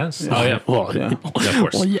way. Yes, it has. Oh, yeah. Well, Yeah. Yeah, of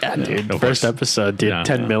course. well, yeah, dude. Of First course. episode did Yeah.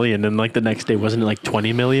 10 million, and like the next day wasn't it like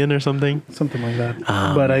 20 million or something? Something like that.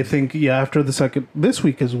 But I think after the second, this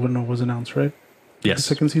week is when it was announced, right? The Yes.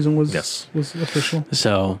 second season was Yes. official.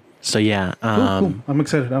 So yeah. Cool. I'm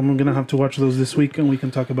excited. I'm gonna have to watch those this week, and we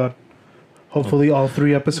can talk about hopefully all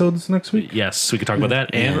 3 episodes next week. Yes, we could talk about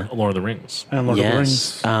that and Lord of the Rings. And Lord of the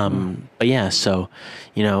Yes. Rings. But yeah, so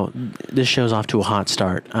this show's off to a hot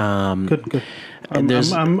start. Good.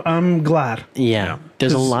 there's- I'm glad. Yeah.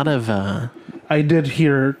 There's a 'Cause- lot of I did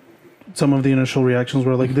hear some of the initial reactions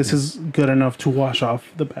were like, "This is good enough to wash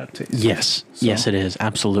off the bad taste." yes. Yes, it is.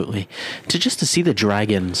 Absolutely. To see the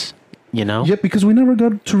dragons, Yeah, because we never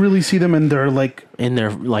got to really see them in their like. in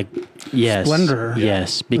their like yes. Splendor.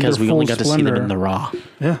 Yes, because their we only full got to see them splendor. in the raw.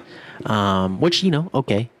 Yeah. Which,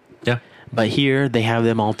 okay. Yeah. But here they have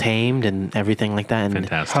them all tamed and everything like that. And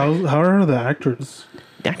Fantastic. How are the actors?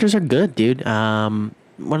 the actors are good, dude. One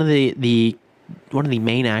of the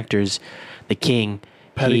main actors, the king,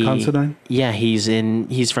 Paddy Considine? Yeah, he's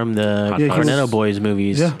from the Yeah, he Cornetto was- Boys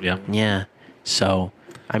movies. Yeah. Yeah. Yeah. So,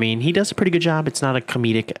 I mean, he does a pretty good job. It's not a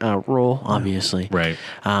comedic role, obviously. Right.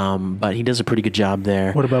 But he does a pretty good job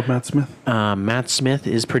there. What about Matt Smith? Matt Smith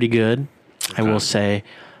is pretty good, I will say.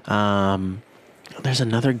 There's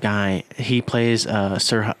another guy. He plays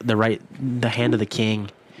the Hand of the King,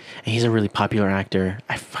 and he's a really popular actor.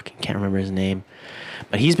 I fucking can't remember his name,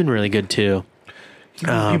 but he's been really good too.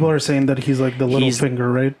 People are saying that he's like the little he's-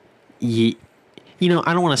 finger, right?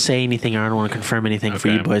 I don't want to say anything or I don't want to confirm anything for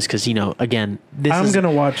Okay. you boys because again, I'm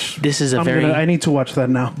gonna watch. this is a I need to watch that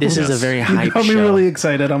now. this is a Yes. very You hype got me show. really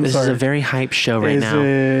excited. I'm This sorry. is a very hype show right Is now,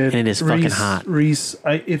 it and it is fucking Reese- hot. Reese,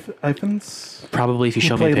 if Ifans Probably if you who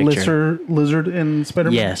show me a played picture. Lizard in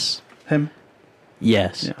Spider-Man. Yes. Him.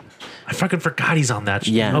 Yes. Yeah. I fucking forgot he's on that.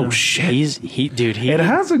 Yeah. Oh, shit. He It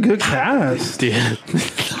has a good cast. dude.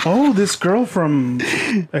 Oh, this girl from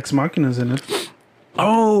Ex Machina's in it.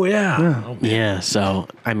 Oh, yeah. Yeah. Oh, man. Yeah, so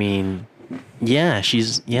I mean,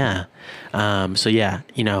 she's so yeah,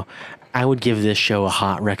 I would give this show a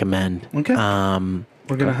hot recommend. Okay.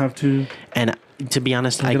 We're gonna have to. And to be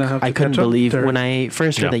honest, gonna have I to couldn't catch up, believe Derek. when I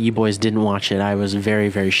first heard Yeah. that you boys didn't watch it. I was very,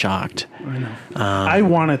 very shocked. I know. I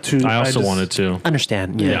wanted to. I also just- wanted to.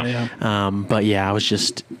 Understand? Yeah. But yeah, I was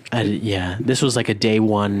just, this was like a day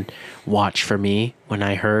one watch for me when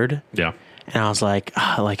I heard, Yeah. and I was like,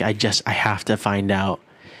 I have to find out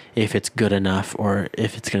if it's good enough or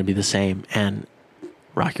if it's gonna be the same, and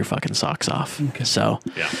rock your fucking socks off. So.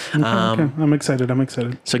 Yeah. Okay, I'm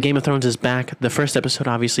excited. So Game of Thrones is back. The first episode,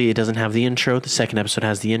 obviously, it doesn't have the intro. The second episode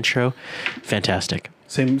has the intro. Fantastic.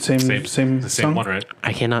 Same The same song? one, right?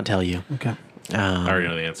 I cannot tell you. Okay. I already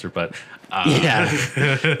know the answer, but. Yeah,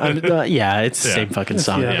 it's the Yeah. same fucking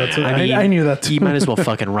song. Yeah, that's it. I mean, I knew that too. You might as well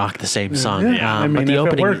fucking rock the same song. Yeah. I But mean, the if it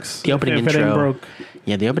opening, works, the opening if it ain't intro, broke.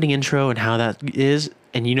 yeah, the opening intro and how that is,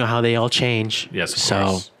 and you know how they all change. Yes, of so,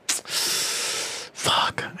 course.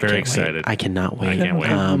 fuck. Very I can't excited. wait. I cannot wait. can't wait.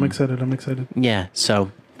 I'm excited. Yeah,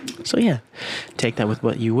 so yeah, take that with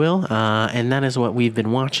what you will, and that is what we've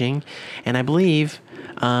been watching, and I believe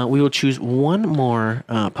we will choose one more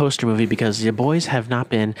poster movie because the boys have not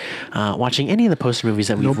been watching any of the poster movies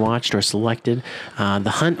that we've watched or selected. The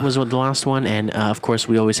Hunt was the last one, and of course,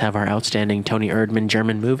 we always have our outstanding Tony Erdmann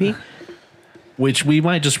German movie. Which we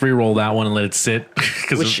might just re-roll that one and let it sit.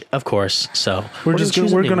 Which, of course, so We're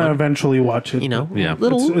gonna gonna eventually watch it. you know, Yeah.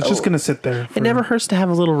 It's just gonna sit there. It never hurts to have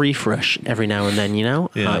a little refresh every now and then, you know?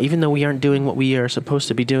 Yeah. Even though we aren't doing what we are supposed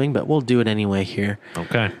to be doing, but we'll do it anyway here.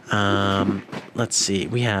 Okay. Let's see.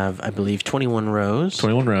 We have, I believe, 21 rows.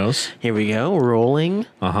 21 rows. Here we go. Rolling.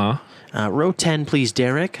 Uh-huh. Row 10, please,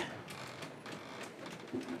 Derek.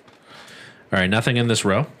 All right, nothing in this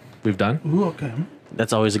row. We've done. Ooh, okay.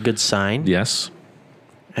 That's always a good sign. Yes.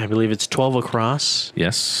 I believe it's 12 across.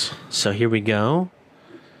 Yes. So here we go.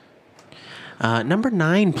 Number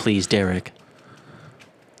 9, please, Derek.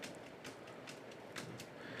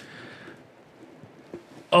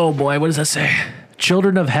 Oh boy, what does that say?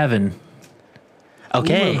 Children of Heaven.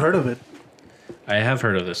 Okay. Ooh, I've heard of it. I have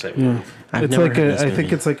heard of this. Yeah. I've It's never like heard of this I think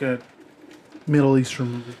movie. it's like a Middle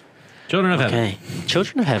Eastern movie. Children of Heaven. Okay.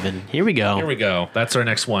 Children of Heaven. Here we go. Here we go. That's our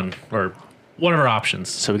next one, or one of our options.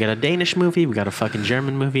 So we got a Danish movie. We got a fucking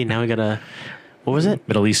German movie. Now we got a, what was it?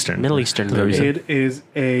 Middle Eastern. Middle Eastern movie. It is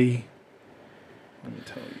a. Let me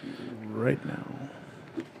tell you right now.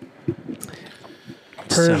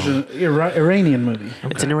 Persian, Iranian movie.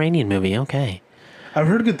 It's an Iranian movie. Okay. I've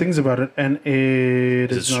heard good things about it, and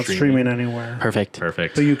it Is is it not streaming? streaming anywhere. Perfect.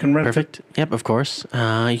 Perfect. So you can rent it. Perfect. Yep, of course.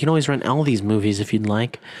 You can always rent all these movies if you'd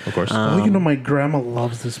like. Of course. Oh, you know, my grandma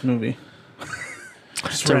loves this movie.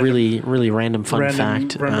 It's a really, really random fun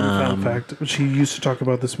fact. Random fun fact. She used to talk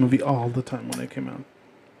about this movie all the time when it came out.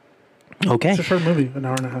 Okay. It's a short movie, an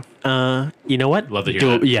hour and a half. You know what? Love to hear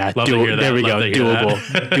that. Yeah, Love to hear that. there we Love go. to hear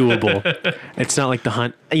that. Doable. Doable. It's not like The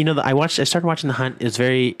Hunt. You know, I started watching The Hunt. It's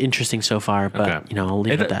very interesting so far, but Okay. you know, I'll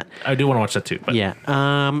leave it at that. I do want to watch that too. But Yeah.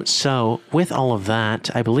 So with all of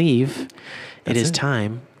that, I believe it is it.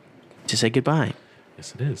 time to say goodbye.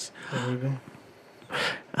 Yes, it is. There we go.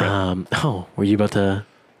 Were you about to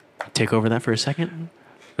take over that for a second?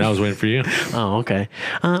 I was waiting for you. Oh, okay.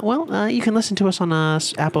 You can listen to us on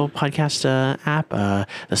Apple Podcast app, the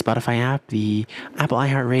Spotify app, the Apple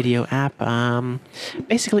iHeartRadio app.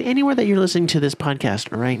 Basically, anywhere that you're listening to this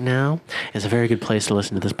podcast right now is a very good place to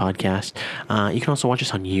listen to this podcast. You can also watch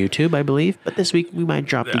us on YouTube, I believe. But this week we might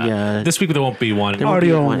drop the. This week there won't be one. there won't be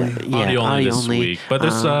Audio one- only. Yeah, audio only this only. week. But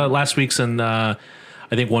this last week's and I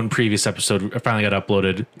think one previous episode finally got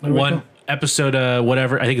uploaded. we One go. episode,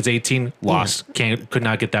 whatever. I think it's 18. Lost. Could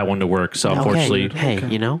not get that one to work. So unfortunately, Hey,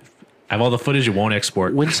 you know, I have all the footage. It won't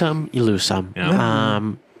export. win some, you lose some. Yeah.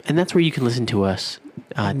 And that's where you can listen to us.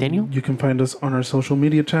 Daniel? You can find us on our social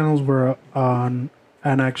media channels. We're on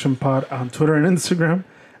An Action Pod on Twitter and Instagram,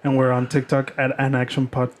 and we're on TikTok at An Action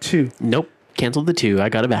Pod 2. Nope. Canceled the 2. I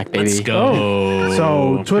got it back, baby. Let's go.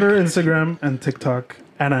 So Twitter, Instagram, and TikTok,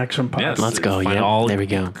 An Action Pod. Yes. Let's go. Find Yeah. all- There we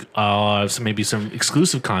go. Maybe some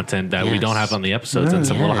exclusive content that we don't Yes. have on the episodes and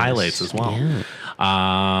some little Yes. highlights as well. Yeah.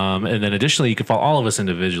 And then additionally, you can follow all of us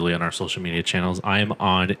individually on our social media channels. I am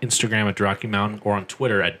on Instagram at Rocky Mountain or on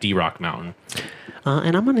Twitter at DRock Mountain.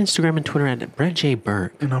 And I'm on Instagram and Twitter at Brett J.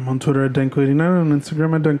 Burke. And I'm on Twitter at Denko89 and on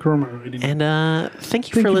Instagram at Denkoroma89. And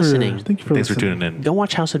thank you for listening. Thank you for Thanks for listening. tuning in. Go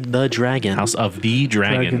watch House of the Dragon. House of the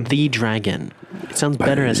Dragon. The Dragon. It sounds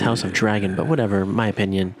better as House of Dragon, but whatever. My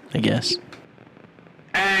opinion, I guess.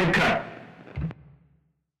 And cut.